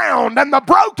lost are found and the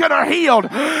broken are healed.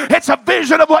 It's a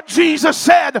vision of what Jesus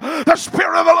said. The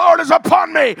Spirit of the Lord is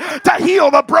upon me to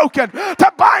heal the broken,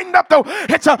 to bind up the...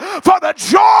 It's for the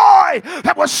joy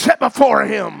that was set before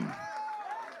him.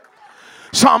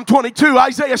 Psalm 22,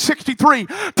 Isaiah 63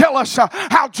 tell us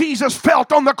how Jesus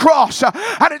felt on the cross.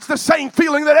 And it's the same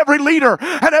feeling that every leader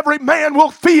and every man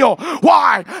will feel.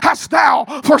 Why hast thou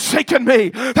forsaken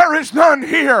me? There is none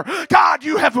here. God,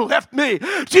 you have left me.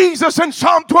 Jesus in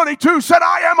Psalm 22 said,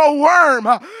 I am a worm.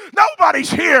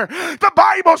 Nobody's here. The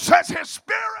Bible says his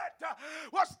spirit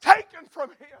was taken from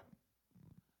him.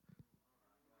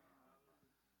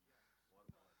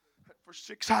 For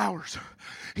 6 hours,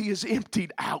 he is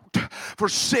emptied out. For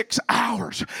 6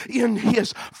 hours in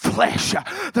his flesh,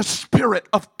 the Spirit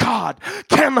of God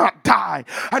cannot die.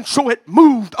 And so it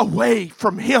moved away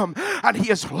from him. And he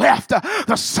is left.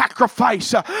 The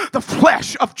sacrifice, the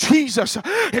flesh of Jesus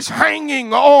is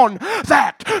hanging on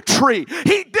that tree.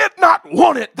 He did not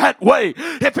want it that way.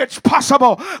 If it's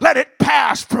possible, let it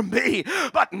pass from me.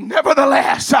 But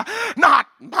nevertheless, not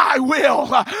my will,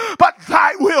 but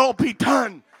thy will be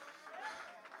done.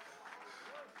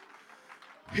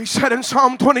 He said in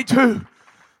Psalm 22,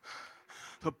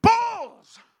 the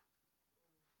bulls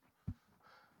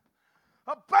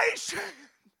of Bashan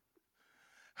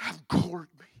have gored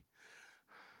me.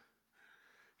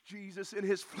 Jesus in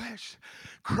his flesh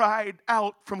cried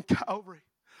out from Calvary,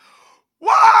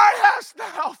 why hast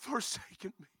thou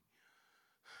forsaken me?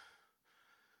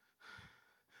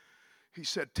 He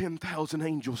said 10,000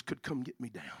 angels could come get me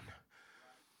down.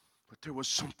 But there was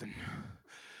something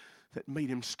that made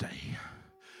him stay.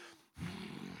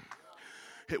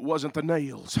 It wasn't the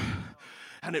nails,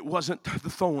 and it wasn't the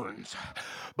thorns,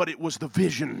 but it was the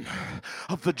vision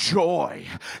of the joy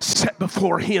set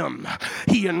before him.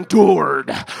 He endured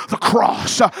the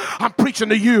cross. I'm preaching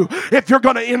to you. If you're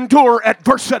going to endure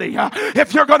adversity,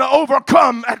 if you're going to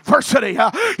overcome adversity,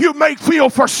 you may feel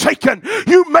forsaken.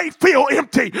 You may feel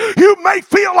empty. You may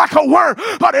feel like a worm.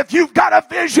 But if you've got a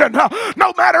vision,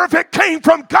 no matter if it came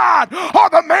from God or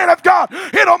the man of God,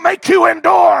 it'll make you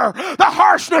endure the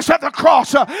harshness of the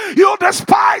cross. You'll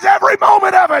despise every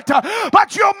moment of it,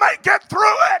 but you'll make it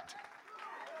through it.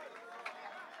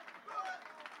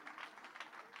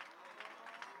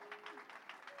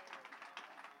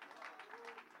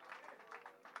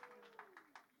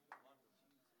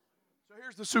 So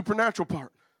here's the supernatural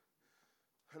part,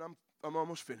 and I'm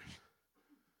almost finished.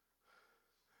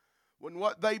 When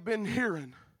what they've been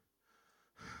hearing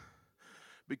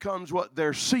becomes what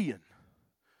they're seeing,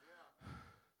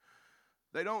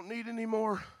 they don't need any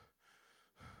more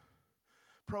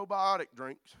probiotic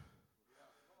drinks.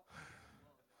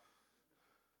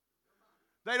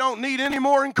 They don't need any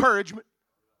more encouragement.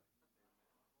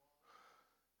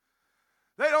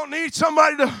 They don't need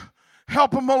somebody to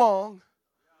help them along.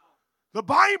 The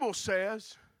Bible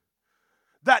says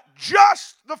that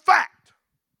just the fact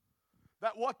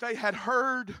that what they had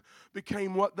heard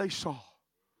became what they saw.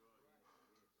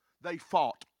 They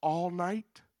fought all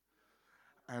night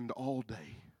and all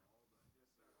day.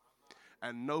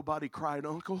 And nobody cried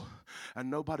uncle, and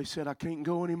nobody said I can't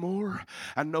go anymore,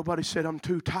 and nobody said I'm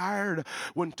too tired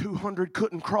when 200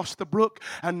 couldn't cross the brook,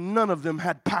 and none of them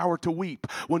had power to weep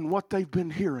when what they've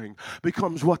been hearing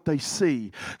becomes what they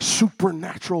see.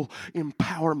 Supernatural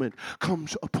empowerment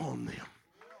comes upon them.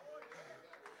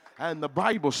 And the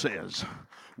Bible says,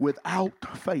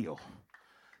 without fail,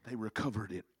 they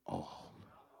recovered it all.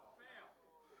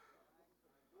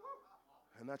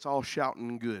 And that's all shouting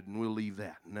and good, and we'll leave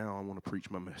that. Now I want to preach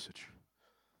my message.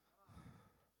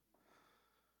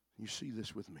 You see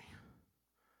this with me.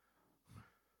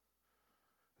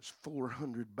 There's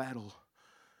 400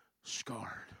 battle-scarred,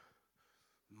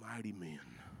 mighty men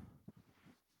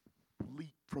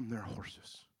leap from their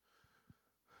horses.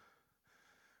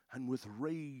 And with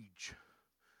rage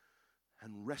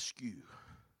and rescue,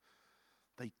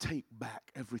 they take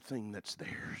back everything that's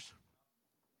theirs.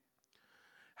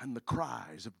 And the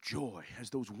cries of joy as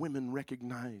those women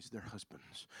recognize their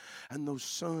husbands and those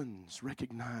sons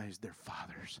recognize their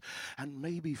fathers. And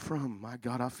maybe from, my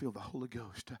God, I feel the Holy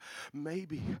Ghost,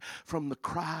 maybe from the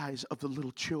cries of the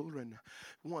little children,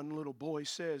 one little boy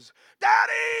says,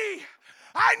 "Daddy,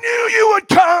 I knew you would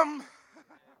come."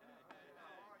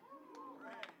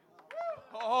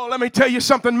 Oh, let me tell you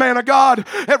something, man of God.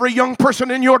 Every young person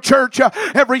in your church,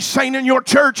 every saint in your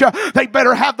church, they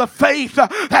better have the faith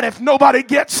that if nobody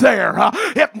gets there,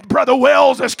 if Brother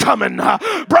Wells is coming,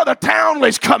 Brother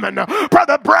Townley's coming,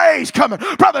 Brother Bray's coming,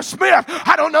 Brother Smith,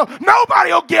 I don't know,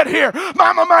 nobody will get here.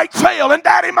 Mama might fail and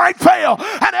Daddy might fail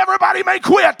and everybody may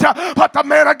quit, but the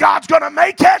man of God's going to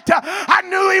make it. I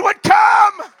knew he would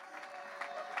come.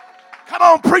 Come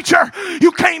on, preacher.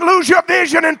 You can't lose your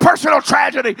vision in personal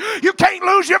tragedy. You can't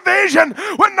lose your vision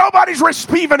when nobody's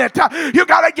receiving it. You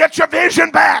got to get your vision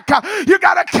back. You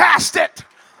got to cast it.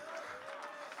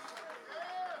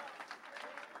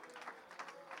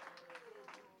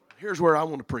 Here's where I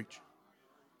want to preach.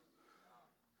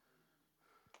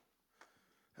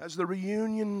 As the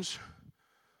reunions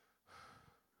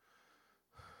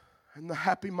and the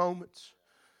happy moments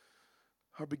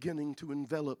are beginning to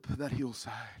envelop that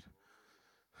hillside,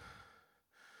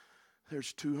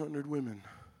 there's 200 women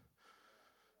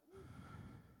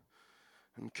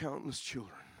and countless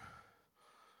children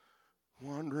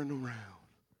wandering around.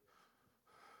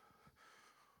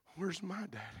 Where's my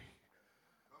daddy?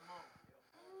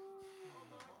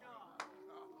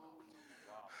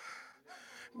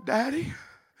 Daddy?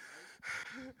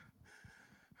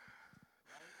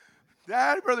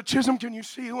 Daddy, Brother Chisholm, can you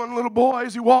see one little boy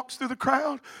as he walks through the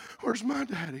crowd? Where's my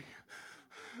daddy?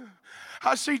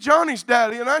 I see Johnny's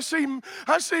daddy, and I see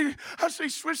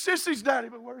Swiss Sissy's daddy,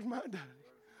 but where's my daddy?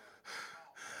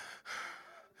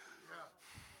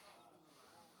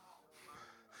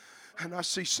 And I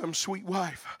see some sweet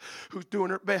wife who's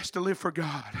doing her best to live for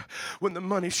God when the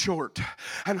money's short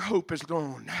and hope is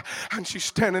gone. And she's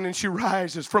standing and she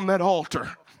rises from that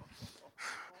altar.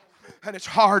 And it's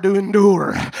hard to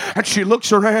endure. And she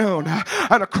looks around,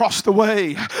 and across the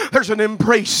way, there's an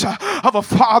embrace of a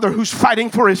father who's fighting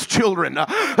for his children.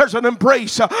 There's an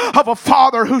embrace of a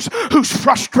father who's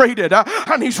frustrated,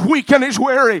 and he's weak and he's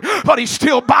weary, but he's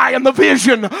still buying the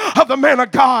vision of the man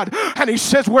of God. And he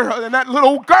says, and that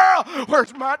little girl,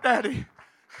 where's my daddy?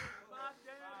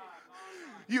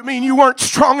 You mean you weren't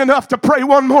strong enough to pray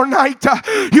one more night?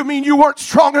 You mean you weren't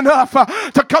strong enough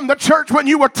to come to church when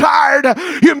you were tired?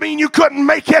 You mean you couldn't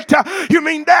make it? You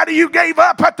mean, Daddy, you gave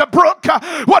up at the brook?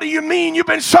 What do you mean you've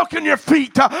been soaking your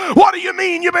feet? What do you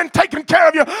mean you've been taking care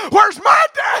of you? Where's my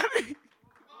daddy?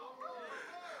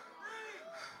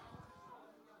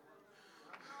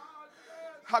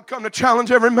 I've come to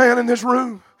challenge every man in this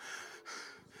room.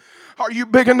 Are you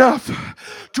big enough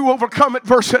to overcome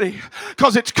adversity?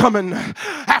 Because it's coming.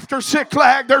 After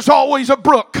Ziklag, there's always a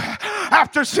brook.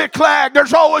 After Ziklag,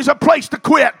 there's always a place to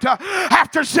quit.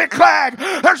 After Ziklag,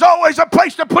 there's always a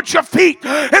place to put your feet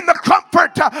in the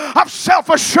comfort of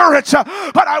self-assurance.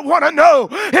 But I want to know,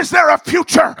 is there a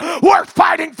future worth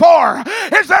fighting for?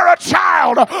 Is there a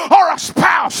child or a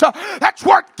spouse that's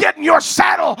worth getting your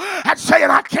saddle and saying,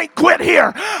 I can't quit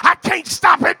here. I can't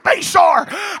stop at Bayshore.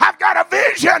 I've got a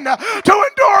vision to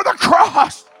endure the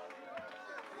cross.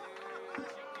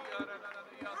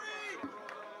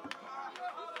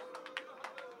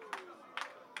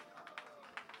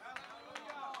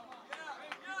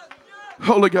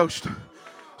 Holy Ghost,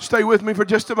 stay with me for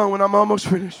just a moment. I'm almost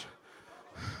finished.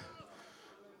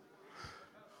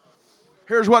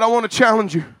 Here's what I want to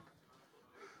challenge you.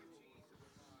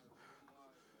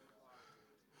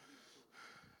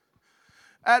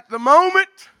 At the moment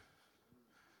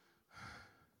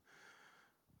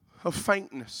of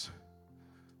faintness,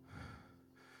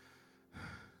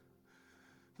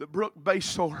 The brook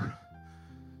Besor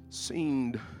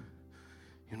seemed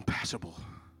impassable.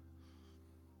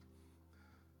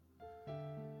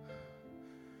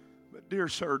 But dear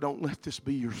sir, don't let this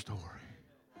be your story.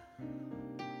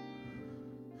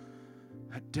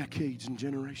 That decades and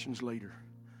generations later,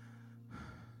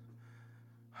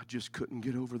 I just couldn't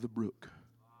get over the brook.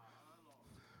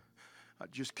 I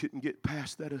just couldn't get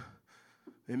past that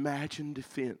imagined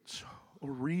offense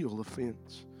or real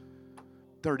offense.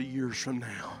 30 years from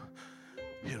now,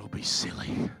 it'll be silly.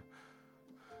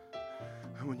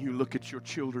 And when you look at your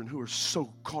children who are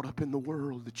so caught up in the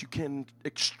world that you can't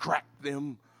extract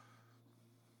them,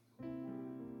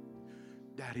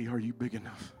 Daddy, are you big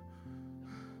enough?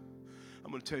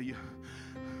 I'm going to tell you,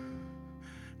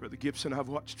 Brother Gibson, I've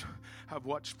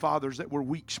watched fathers that were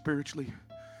weak spiritually.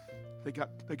 They got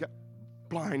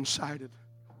blindsided.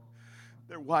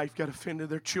 Their wife got offended.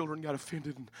 Their children got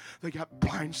offended. And they got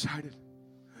blindsided.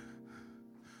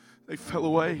 They fell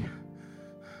away.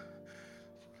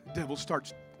 The devil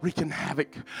starts wreaking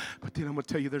havoc. But then I'm going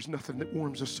to tell you, there's nothing that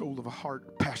warms the soul of a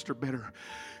heart, pastor, better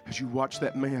as you watch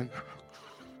that man.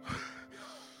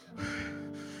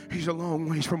 He's a long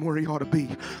ways from where he ought to be.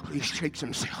 He shakes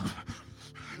himself.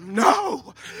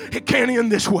 No, it can't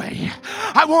end this way.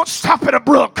 I won't stop at a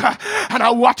brook and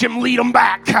I'll watch him lead them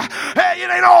back. Hey,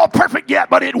 it ain't all perfect yet,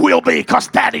 but it will be, because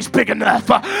Daddy's big enough.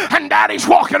 And Daddy's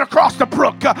walking across the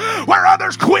brook where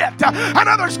others quit and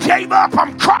others gave up.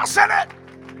 I'm crossing it.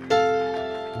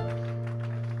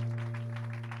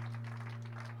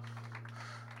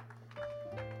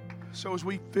 So as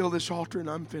we fill this altar, and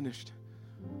I'm finished,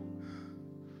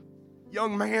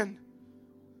 young man,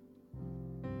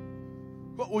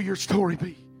 what will your story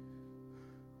be?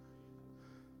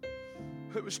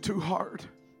 It was too hard.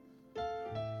 I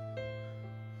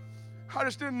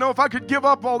just didn't know if I could give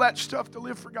up all that stuff to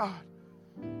live for God.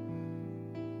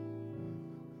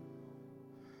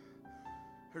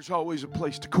 There's always a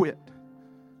place to quit.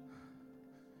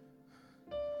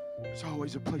 There's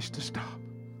always a place to stop.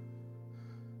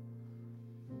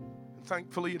 And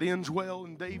thankfully it ends well,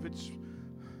 and David's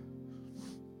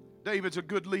a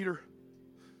good leader.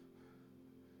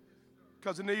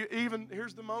 Because even,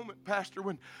 here's the moment, Pastor,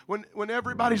 when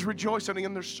everybody's rejoicing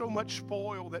and there's so much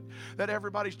spoil that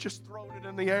everybody's just throwing it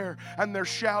in the air and they're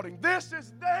shouting, "This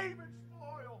is David's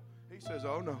spoil." He says,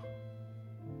 "Oh, no.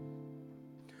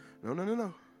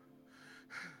 No.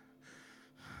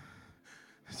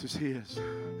 This is his."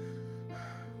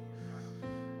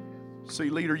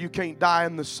 See, leader, you can't die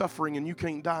in the suffering and you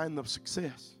can't die in the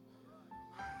success.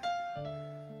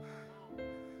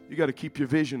 You got to keep your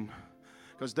vision.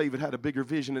 Because David had a bigger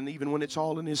vision, and even when it's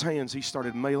all in his hands, he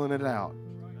started mailing it out.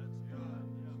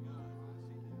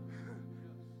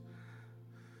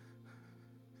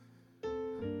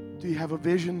 Do you have a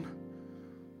vision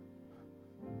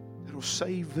that'll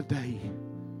save the day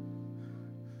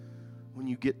when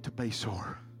you get to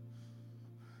Besor?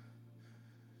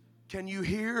 Can you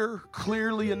hear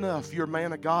clearly enough your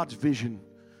man of God's vision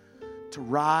to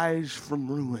rise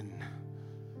from ruin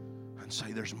and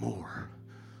say, "There's more.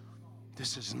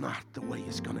 This is not the way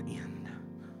it's going to end"?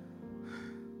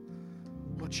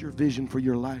 What's your vision for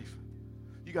your life?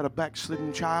 You got a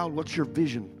backslidden child. What's your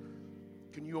vision?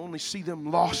 Can you only see them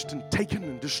lost and taken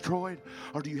and destroyed?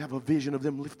 Or do you have a vision of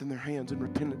them lifting their hands in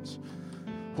repentance?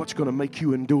 What's going to make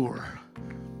you endure?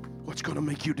 What's going to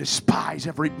make you despise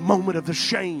every moment of the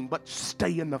shame but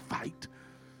stay in the fight?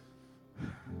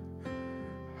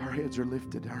 Our heads are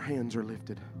lifted. Our hands are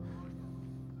lifted.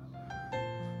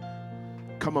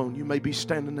 Come on, you may be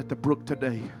standing at the brook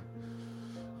today.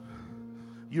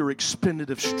 You're expended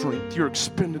of strength. You're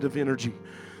expended of energy.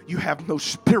 You have no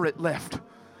spirit left.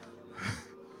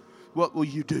 What will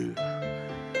you do?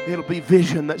 It'll be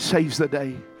vision that saves the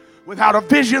day. Without a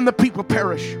vision, the people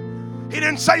perish. He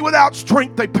didn't say without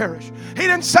strength they perish. He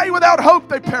didn't say without hope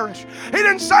they perish. He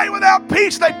didn't say without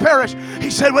peace they perish. He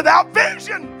said without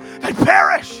vision they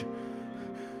perish.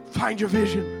 Find your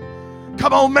vision.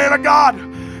 Come on, man of God.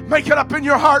 Make it up in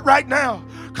your heart right now.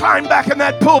 Climb back in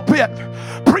that pulpit.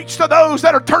 Preach to those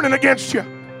that are turning against you.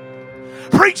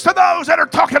 Preach to those that are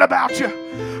talking about you.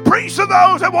 Preach to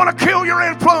those that want to kill your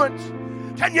influence.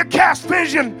 Can you cast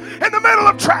vision in the middle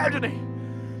of tragedy?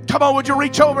 Come on, would you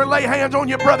reach over and lay hands on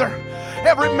your brother?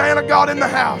 Every man of God in the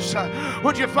house.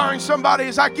 Would you find somebody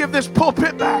as I give this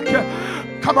pulpit back?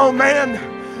 Come on, man.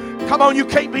 Come on, you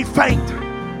can't be faint.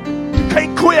 You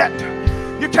can't quit.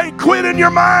 You can't quit in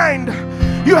your mind.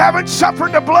 You haven't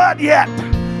suffered the blood yet.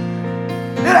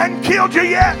 It hasn't killed you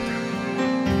yet.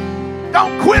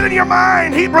 Don't quit in your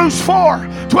mind. Hebrews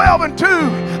 4:12-2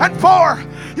 and 4.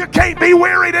 You can't be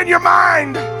wearied in your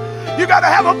mind. You got to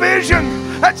have a vision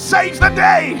that saves the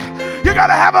day. You got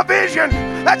to have a vision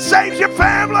that saves your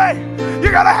family.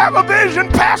 You got to have a vision,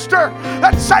 pastor,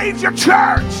 that saves your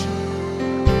church.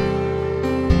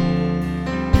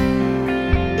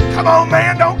 Come on,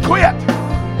 man, don't quit.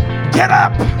 Get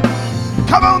up.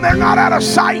 Come on, they're not out of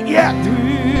sight yet.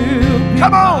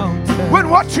 Come on. When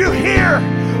what you hear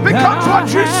becomes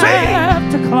what you see,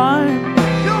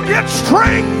 you'll get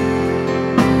strength.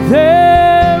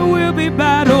 There will be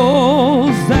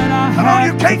battles that I Come on,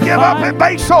 you can't give up at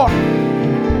Basor.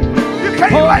 You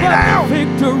can't lay down.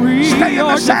 Stay in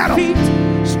the saddle.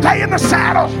 Stay in the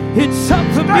saddle. It's up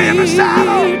to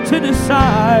me to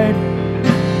decide.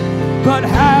 But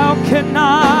how can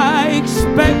I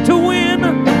expect to win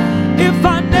if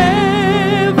I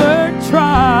never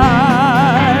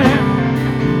try?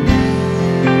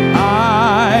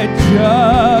 I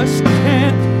just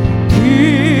can't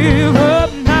give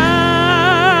up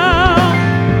now.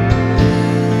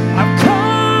 I've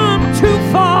come too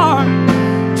far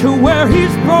to where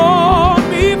He's brought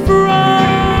me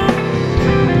from,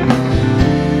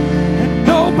 and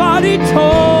nobody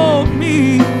told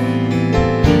me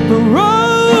the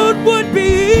road would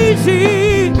be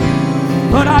easy,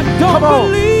 but I don't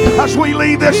believe. As we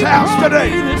leave this house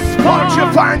today, why don't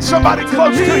you find somebody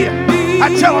close to you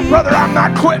and tell them, brother, I'm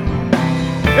not quitting.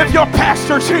 If your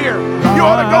pastor's here, you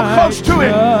ought to go close to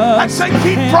him and say,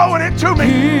 keep throwing it to me.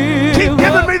 Keep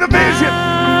giving me the vision.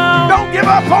 Don't give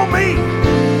up on me.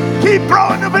 Keep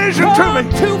throwing the vision to me.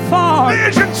 Too far.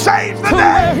 Vision saves the day.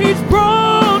 Where He's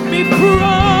brought me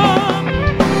from.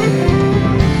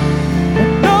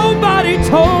 Nobody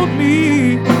told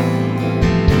me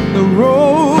the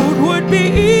road would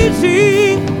be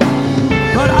easy,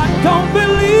 but I don't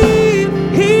believe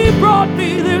He brought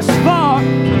me this far to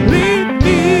leave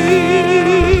me.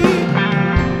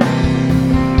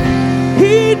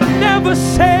 He never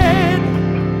said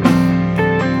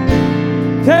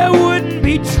there wouldn't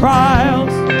be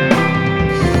trials,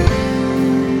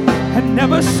 and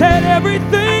never said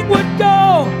everything would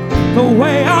go the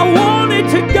way I wanted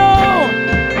to go.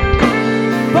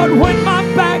 But when my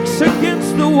back's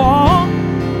against the wall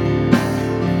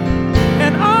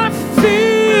and I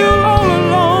feel all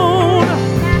alone,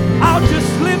 I'll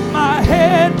just lift my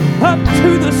head up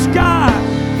to the sky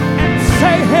and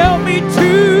say, help me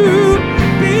to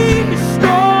be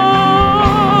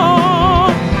strong.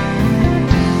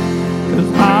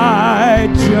 'Cause I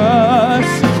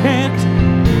just can't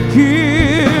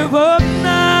give up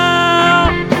now.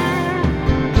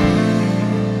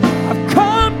 I've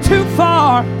come too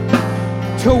far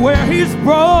to where He's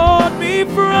brought me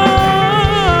from.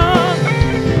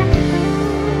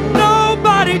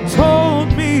 Nobody told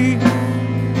me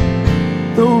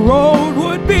the road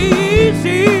would be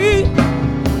easy,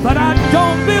 but I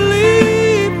don't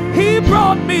believe He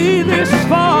brought me this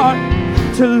far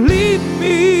to leave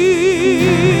me.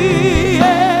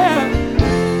 Yeah.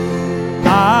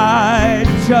 I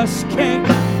just can't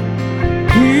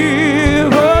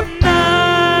give up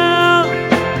now.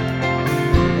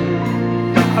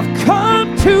 I've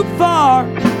come too far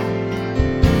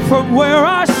from where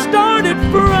I started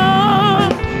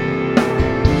from,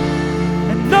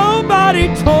 and nobody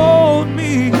told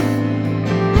me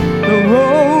the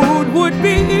road would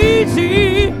be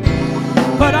easy,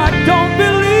 but I don't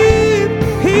believe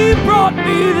He brought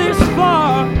me this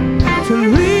far to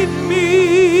leave me.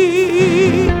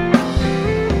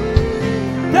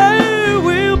 There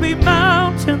will be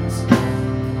mountains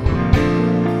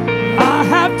I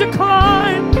have to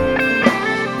climb,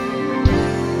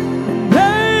 and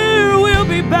there will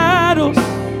be battles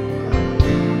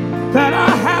that I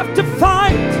have to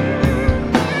fight.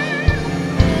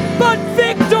 But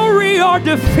victory or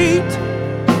defeat,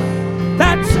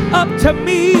 that's up to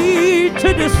me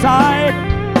to decide.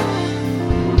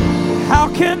 How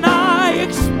can I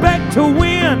expect to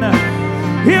win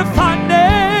if I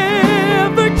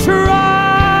never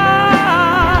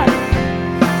try?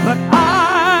 But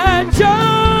I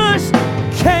just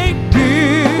can't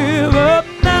give up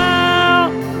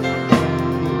now.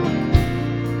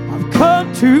 I've come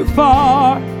too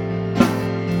far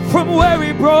from where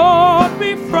He brought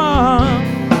me from.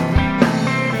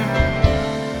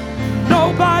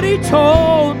 Nobody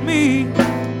told me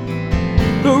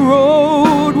the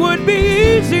road would be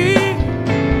easy,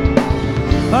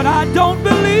 but I don't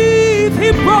believe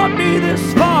He brought me this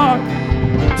far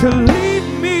to leave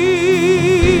me.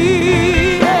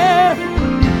 Yeah.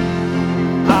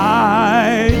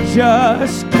 I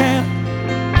just can't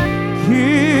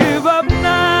give up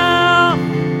now.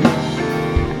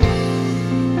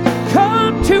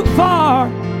 Come too far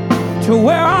to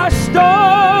where I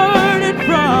started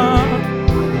from.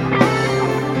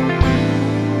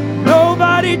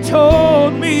 Nobody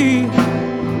told me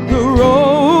the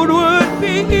road would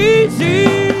be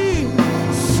easy.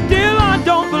 Still I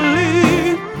don't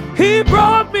believe he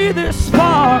brought me this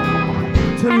far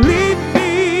to leave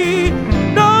me.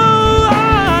 No,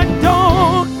 I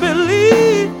don't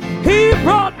believe he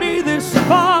brought me this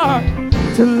far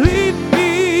to leave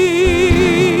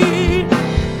me.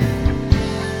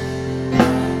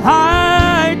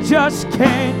 I just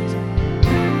can't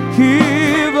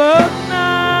give up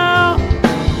now.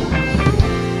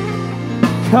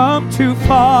 Come too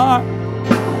far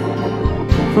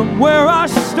from where I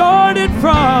started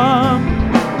from.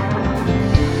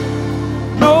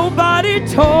 Nobody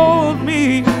told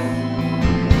me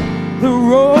the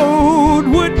road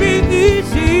would be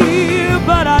easy,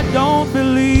 but I don't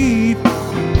believe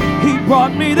he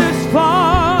brought me this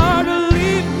far to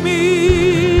leave me.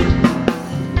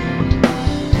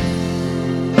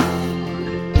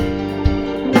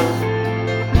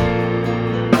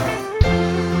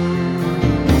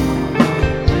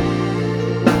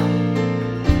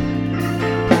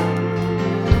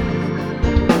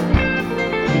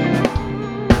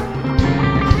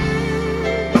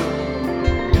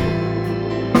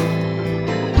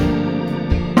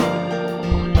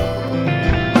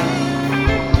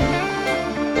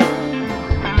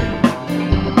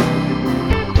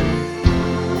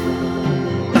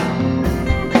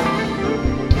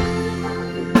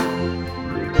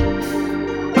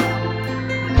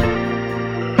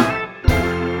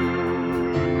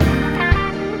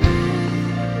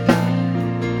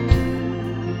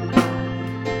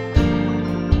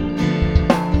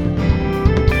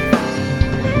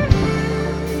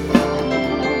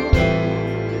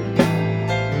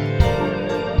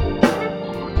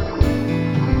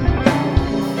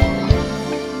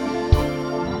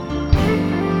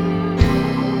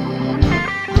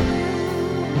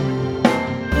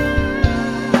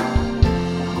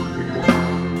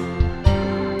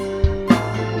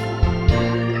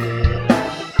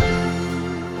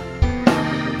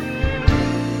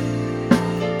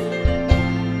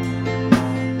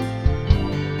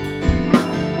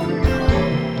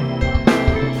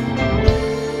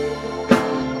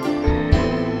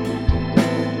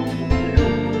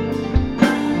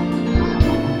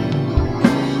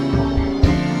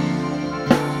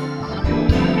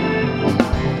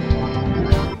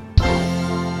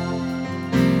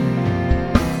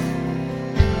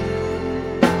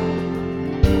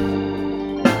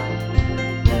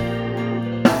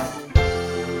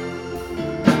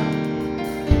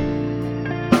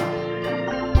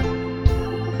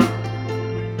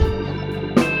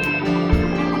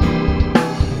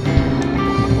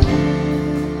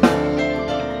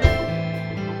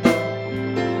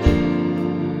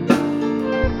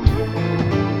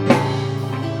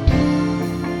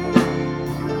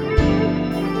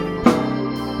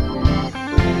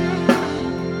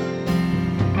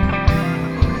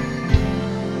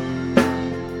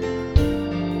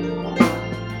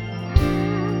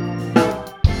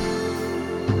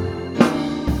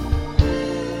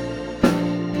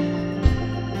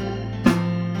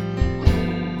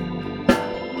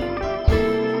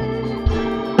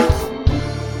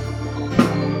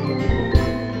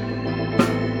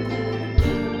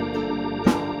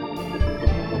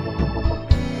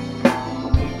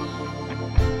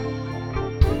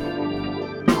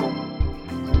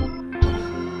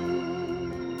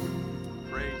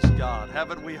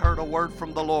 Haven't we heard a word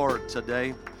from the Lord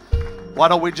today? Why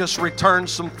don't we just return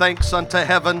some thanks unto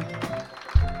heaven,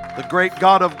 the great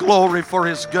God of glory, for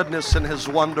his goodness and his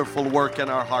wonderful work in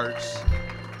our hearts.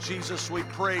 Jesus, we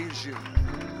praise you.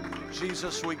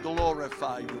 Jesus, we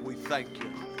glorify you. We thank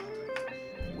you.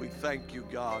 We thank you,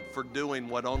 God, for doing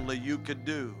what only you could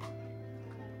do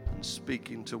and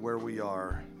speaking to where we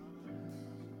are.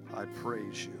 I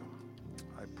praise you.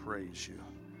 I praise you.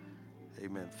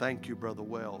 Amen. Thank you, Brother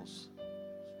Wells,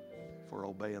 for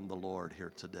obeying the Lord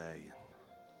here today.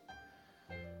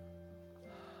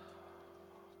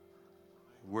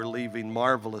 We're leaving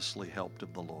marvelously helped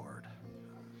of the Lord.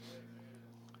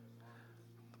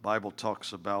 The Bible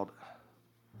talks about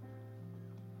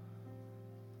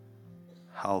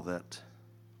how that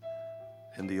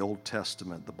in the Old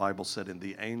Testament, the Bible said, and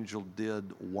the angel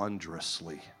did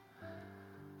wondrously.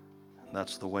 And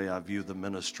that's the way I view the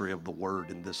ministry of the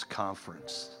Word in this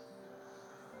conference.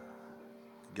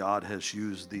 God has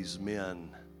used these men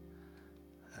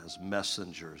as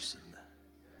messengers and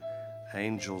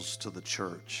angels to the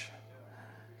church,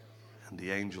 and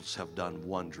the angels have done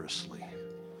wondrously.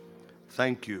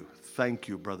 Thank you,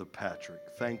 Brother Patrick.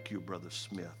 Thank you, Brother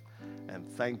Smith. And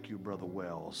thank you, Brother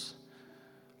Wells.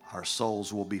 Our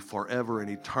souls will be forever and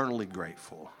eternally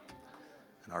grateful.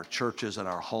 Our churches and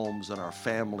our homes and our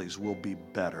families will be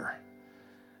better.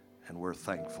 And we're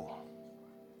thankful.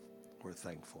 We're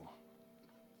thankful.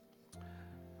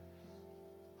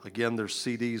 Again, there's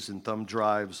CDs and thumb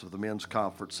drives of the men's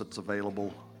conference that's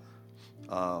available.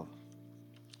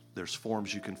 There's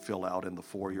forms you can fill out in the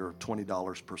foyer,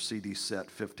 $20 per CD set,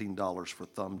 $15 for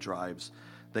thumb drives.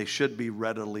 They should be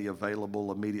readily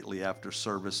available immediately after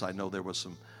service. I know there was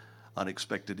some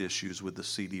unexpected issues with the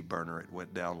CD burner. It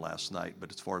went down last night,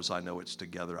 but as far as I know, it's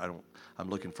together. I'm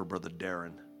looking for Brother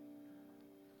Darren.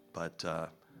 But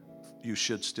you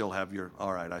should still have your,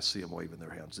 all right, I see them waving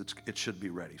their hands. It should be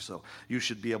ready. So you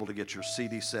should be able to get your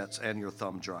CD sets and your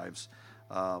thumb drives.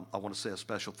 I want to say a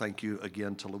special thank you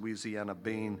again to Louisiana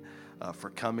Bean for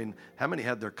coming. How many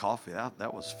had their coffee?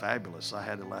 That was fabulous. I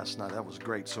had it last night. That was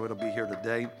great. So it'll be here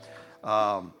today.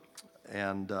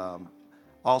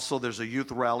 Also, there's a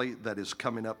youth rally that is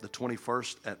coming up the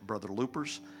 21st at Brother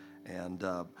Looper's, and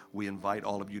we invite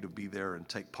all of you to be there and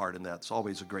take part in that. It's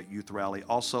always a great youth rally.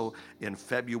 Also, in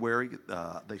February,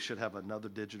 they should have another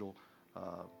digital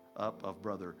up of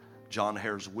Brother John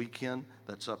Hare's weekend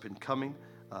that's up and coming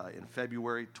in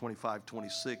February 25,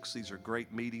 26. These are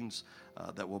great meetings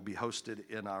that will be hosted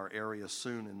in our area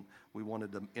soon, and we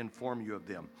wanted to inform you of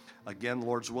them. Again,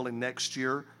 Lord's willing, next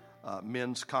year,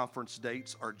 men's conference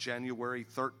dates are January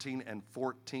 13 and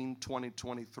 14,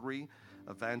 2023.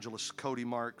 Evangelist Cody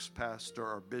Marks, Pastor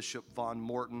or Bishop Von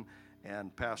Morton,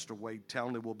 and Pastor Wade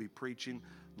Townley will be preaching.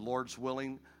 Lord's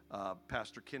willing,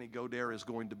 Pastor Kenny Godare is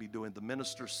going to be doing the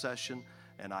minister's session,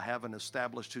 and I haven't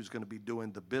established who's going to be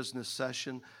doing the business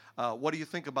session. What do you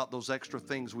think about those extra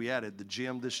things we added? The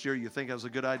gym this year, you think that was a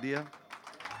good idea?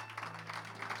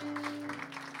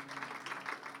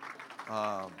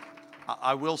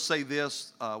 I will say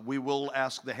this, we will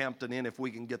ask the Hampton Inn if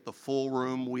we can get the full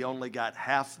room. We only got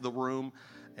half the room,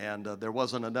 and there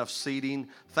wasn't enough seating.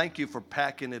 Thank you for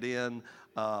packing it in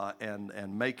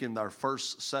and making our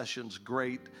first sessions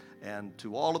great. And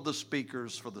to all of the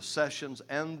speakers for the sessions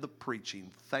and the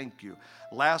preaching, thank you.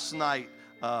 Last night,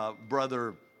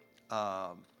 Brother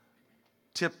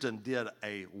Tipton did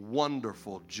a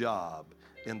wonderful job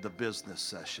in the business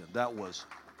session. That was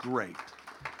great.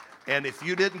 And if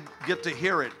you didn't get to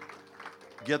hear it,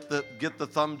 get the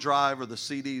thumb drive or the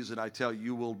CDs, and I tell you,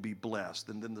 you will be blessed.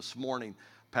 And then this morning,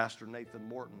 Pastor Nathan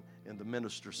Morton in the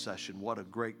minister session, what a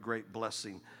great, great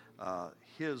blessing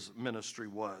his ministry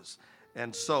was.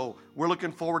 And so we're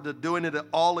looking forward to doing it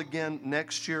all again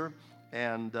next year.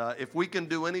 And if we can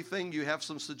do anything, you have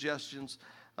some suggestions,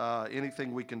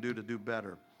 anything we can do to do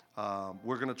better.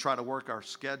 We're going to try to work our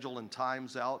schedule and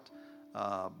times out.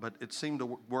 But it seemed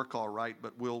to work all right,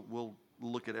 but we'll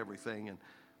look at everything, and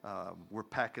we're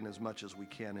packing as much as we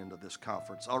can into this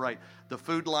conference. All right, the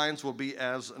food lines will be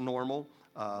as normal,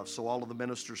 so all of the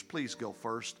ministers, please go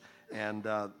first. And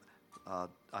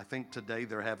I think today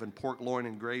they're having pork loin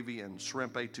and gravy and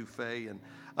shrimp etouffee, and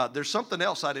there's something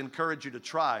else I'd encourage you to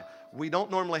try. We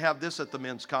don't normally have this at the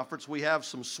men's conference. We have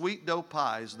some sweet dough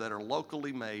pies that are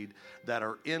locally made that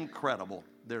are incredible.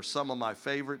 They're some of my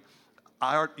favorite.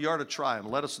 You ought to try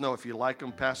them. Let us know if you like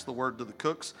them. Pass the word to the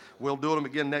cooks. We'll do them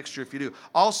again next year if you do.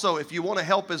 Also, if you want to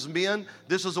help as men,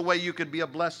 this is a way you could be a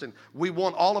blessing. We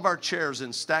want all of our chairs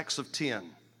in stacks of 10.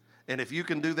 And if you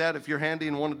can do that, if you're handy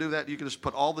and want to do that, you can just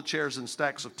put all the chairs in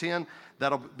stacks of 10.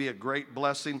 That'll be a great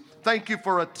blessing. Thank you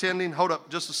for attending. Hold up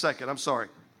just a second. I'm sorry.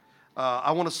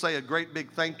 I want to say a great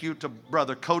big thank you to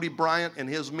Brother Cody Bryant and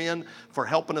his men for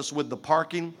helping us with the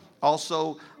parking.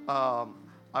 Also,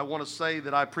 I want to say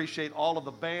that I appreciate all of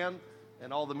the band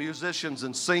and all the musicians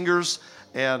and singers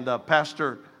and I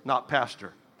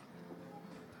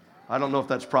don't know if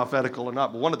that's prophetical or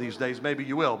not, but one of these days maybe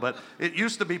you will. But it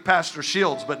used to be Pastor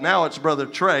Shields, but now it's Brother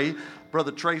Trey.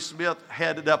 Brother Trey Smith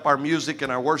headed up our music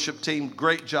and our worship team.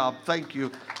 Great job. Thank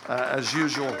you, as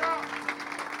usual.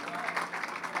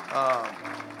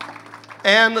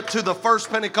 And to the First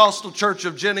Pentecostal Church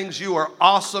of Jennings, you are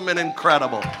awesome and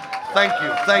incredible. Thank you,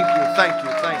 thank you, thank you,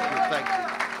 thank you, thank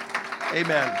you.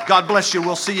 Amen. God bless you.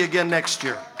 We'll see you again next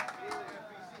year.